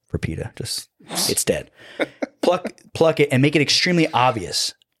for PETA. It's dead. Pluck it and make it extremely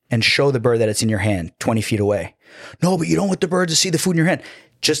obvious and show the bird that it's in your hand 20 feet away. No, but you don't want the bird to see the food in your hand.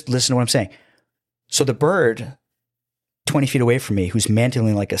 Just listen to what I'm saying. So the bird 20 feet away from me, who's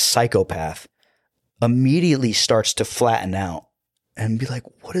mantling like a psychopath, immediately starts to flatten out and be like,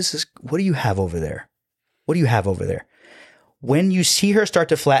 what is this? What do you have over there? What do you have over there? When you see her start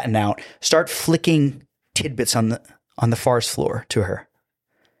to flatten out, start flicking tidbits on the forest floor to her.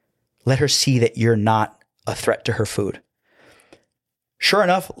 Let her see that you're not a threat to her food. Sure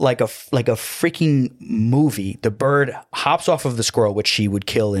enough, like a freaking movie, the bird hops off of the squirrel, which she would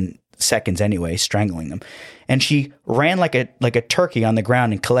kill in seconds anyway, strangling them. And she ran like a turkey on the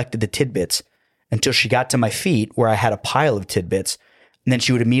ground and collected the tidbits until she got to my feet where I had a pile of tidbits. And then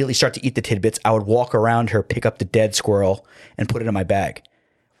she would immediately start to eat the tidbits. I would walk around her, pick up the dead squirrel, and put it in my bag.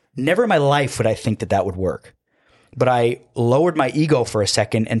 Never in my life would I think that would work. But I lowered my ego for a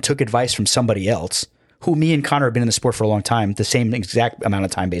second and took advice from somebody else, who me and Connor have been in the sport for a long time, the same exact amount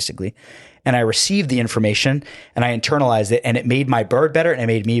of time basically. And I received the information and I internalized it, and it made my bird better and it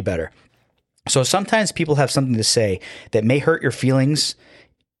made me better. So sometimes people have something to say that may hurt your feelings,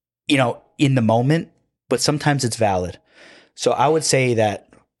 in the moment, but sometimes it's valid. So I would say that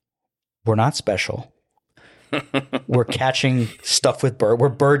we're not special. We're catching stuff with bird. We're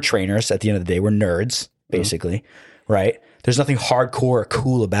bird trainers at the end of the day. We're nerds, basically, right? There's nothing hardcore or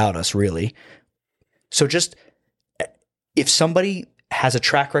cool about us, really. So just if somebody has a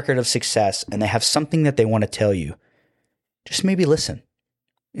track record of success and they have something that they want to tell you, just maybe listen.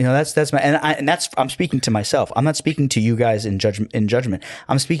 You know, that's my, and that's, I'm speaking to myself. I'm not speaking to you guys in judgment.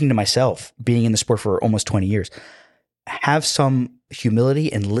 I'm speaking to myself, being in the sport for almost 20 years. Have some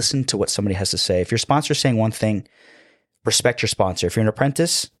humility and listen to what somebody has to say. If your sponsor is saying one thing, respect your sponsor. If you're an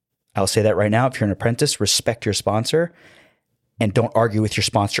apprentice, I'll say that right now. If you're an apprentice, respect your sponsor and don't argue with your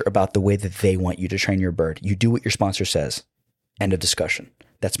sponsor about the way that they want you to train your bird. You do what your sponsor says. End of discussion.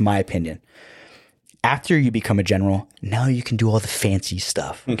 That's my opinion. After you become a general, now you can do all the fancy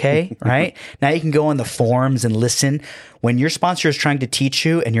stuff. Okay. Right. Now you can go on the forums and listen. When your sponsor is trying to teach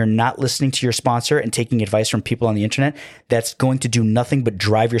you and you're not listening to your sponsor and taking advice from people on the internet, that's going to do nothing but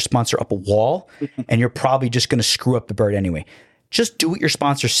drive your sponsor up a wall. And you're probably just going to screw up the bird anyway. Just do what your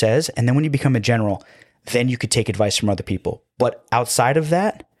sponsor says. And then when you become a general, then you could take advice from other people. But outside of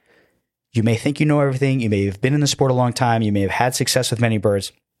that, you may think you know everything. You may have been in the sport a long time. You may have had success with many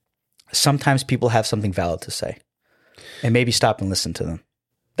birds. Sometimes people have something valid to say, and maybe stop and listen to them.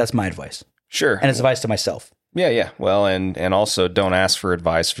 That's my advice. Sure. And it's advice to myself. Yeah. Well, and also don't ask for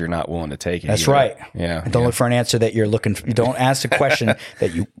advice if you're not willing to take it. That's either. right. Yeah. And don't look for an answer that you're looking for. Don't ask a question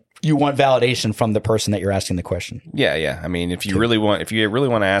that you want validation from the person that you're asking the question. Yeah. I mean, if you really want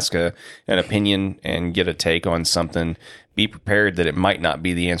to ask an opinion and get a take on something, be prepared that it might not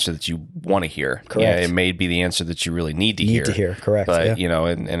be the answer that you want to hear. Correct. Yeah, it may be the answer that you really need to hear. Correct. But, you know,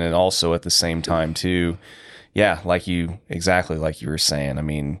 and it also at the same time too, exactly like you were saying. I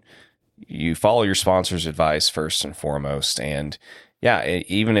mean, you follow your sponsor's advice first and foremost. And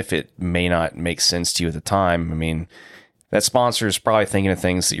even if it may not make sense to you at the time, I mean, that sponsor is probably thinking of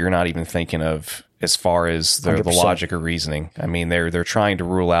things that you're not even thinking of as far as the logic or reasoning. I mean, they're trying to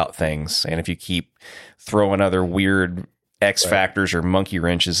rule out things. And if you keep throwing other weird X factors or monkey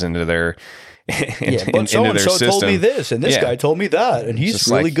wrenches into their but so-and-so told me this, and this guy told me that, and he's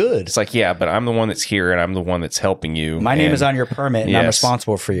really good. It's like, but I'm the one that's here, and I'm the one that's helping you. My name is on your permit, and I'm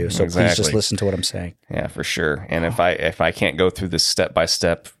responsible for you, so please just listen to what I'm saying. Yeah, for sure. And if I can't go through this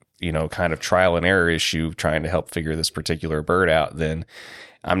step-by-step, kind of trial and error issue trying to help figure this particular bird out, then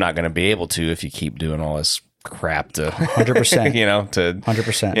I'm not going to be able to if you keep doing all this crap to 100%, to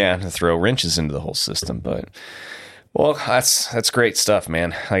 100%, to throw wrenches into the whole system. But well, that's great stuff,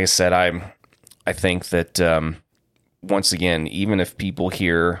 man. Like I said, I think that once again, even if people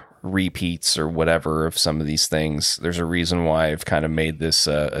hear repeats or whatever of some of these things, there's a reason why I've kind of made this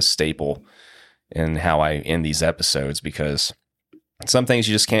a staple in how I end these episodes, because some things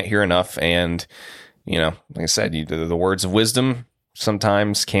you just can't hear enough. And, like I said, the words of wisdom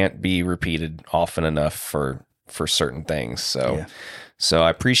sometimes can't be repeated often enough for certain things. So I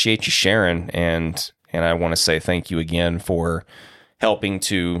appreciate you sharing, and I want to say thank you again for helping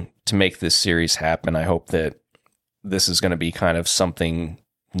to make this series happen. I hope that this is going to be kind of something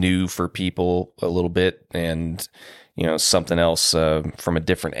new for people a little bit, and something else from a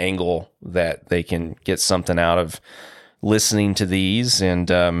different angle that they can get something out of listening to these. And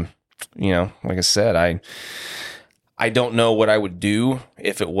like I said, I don't know what I would do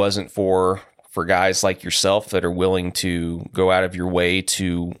if it wasn't for guys like yourself that are willing to go out of your way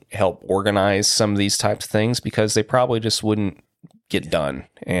to help organize some of these types of things, because they probably just wouldn't get done.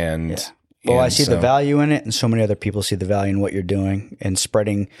 And I see the value in it, and so many other people see the value in what you're doing and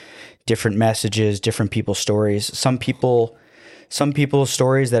spreading different messages, different people's stories. Some people's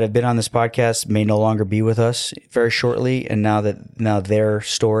stories that have been on this podcast may no longer be with us very shortly, and now their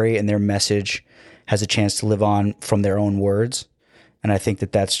story and their message has a chance to live on from their own words. And I think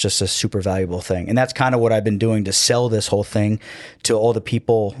that that's just a super valuable thing. And that's kind of what I've been doing to sell this whole thing to all the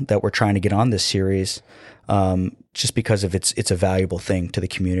people that we're trying to get on this series, just because of it's a valuable thing to the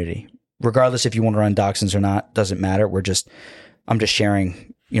community. Regardless if you want to run dachshunds or not, doesn't matter. I'm just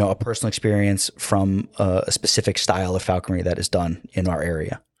sharing, a personal experience from a specific style of falconry that is done in our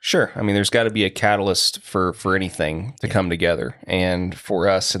area. Sure. I mean, there's got to be a catalyst for anything to come together. And for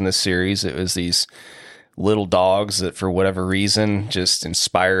us in this series, it was these little dogs that for whatever reason just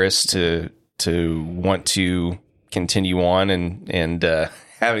inspire us to want to continue on and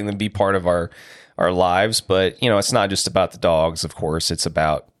having them be part of our lives. But, it's not just about the dogs, of course. It's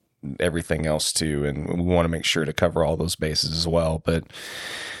about everything else too. And we want to make sure to cover all those bases as well.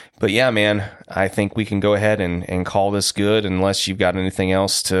 But yeah, man, I think we can go ahead and call this good, unless you've got anything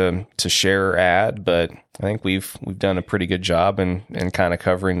else to share or add. But I think we've done a pretty good job and kind of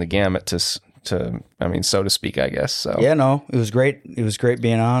covering the gamut so to speak, I guess. So yeah, no, it was great. It was great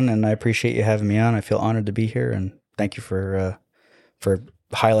being on, and I appreciate you having me on. I feel honored to be here, and thank you for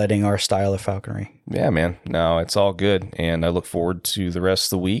highlighting our style of falconry. Yeah, man. No, it's all good, and I look forward to the rest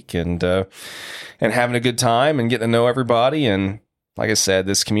of the week and having a good time and getting to know everybody. And like I said,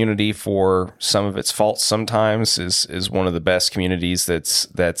 this community, for some of its faults, sometimes is one of the best communities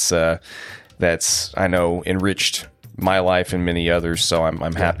that's I know enriched my life and many others. So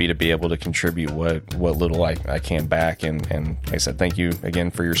I'm happy to be able to contribute what little I can back. And like I said, thank you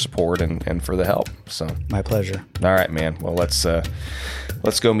again for your support and for the help. So My pleasure. all right, man. Well, let's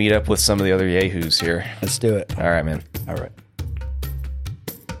go meet up with some of the other yahoos here. Let's do it. All right, man. All right.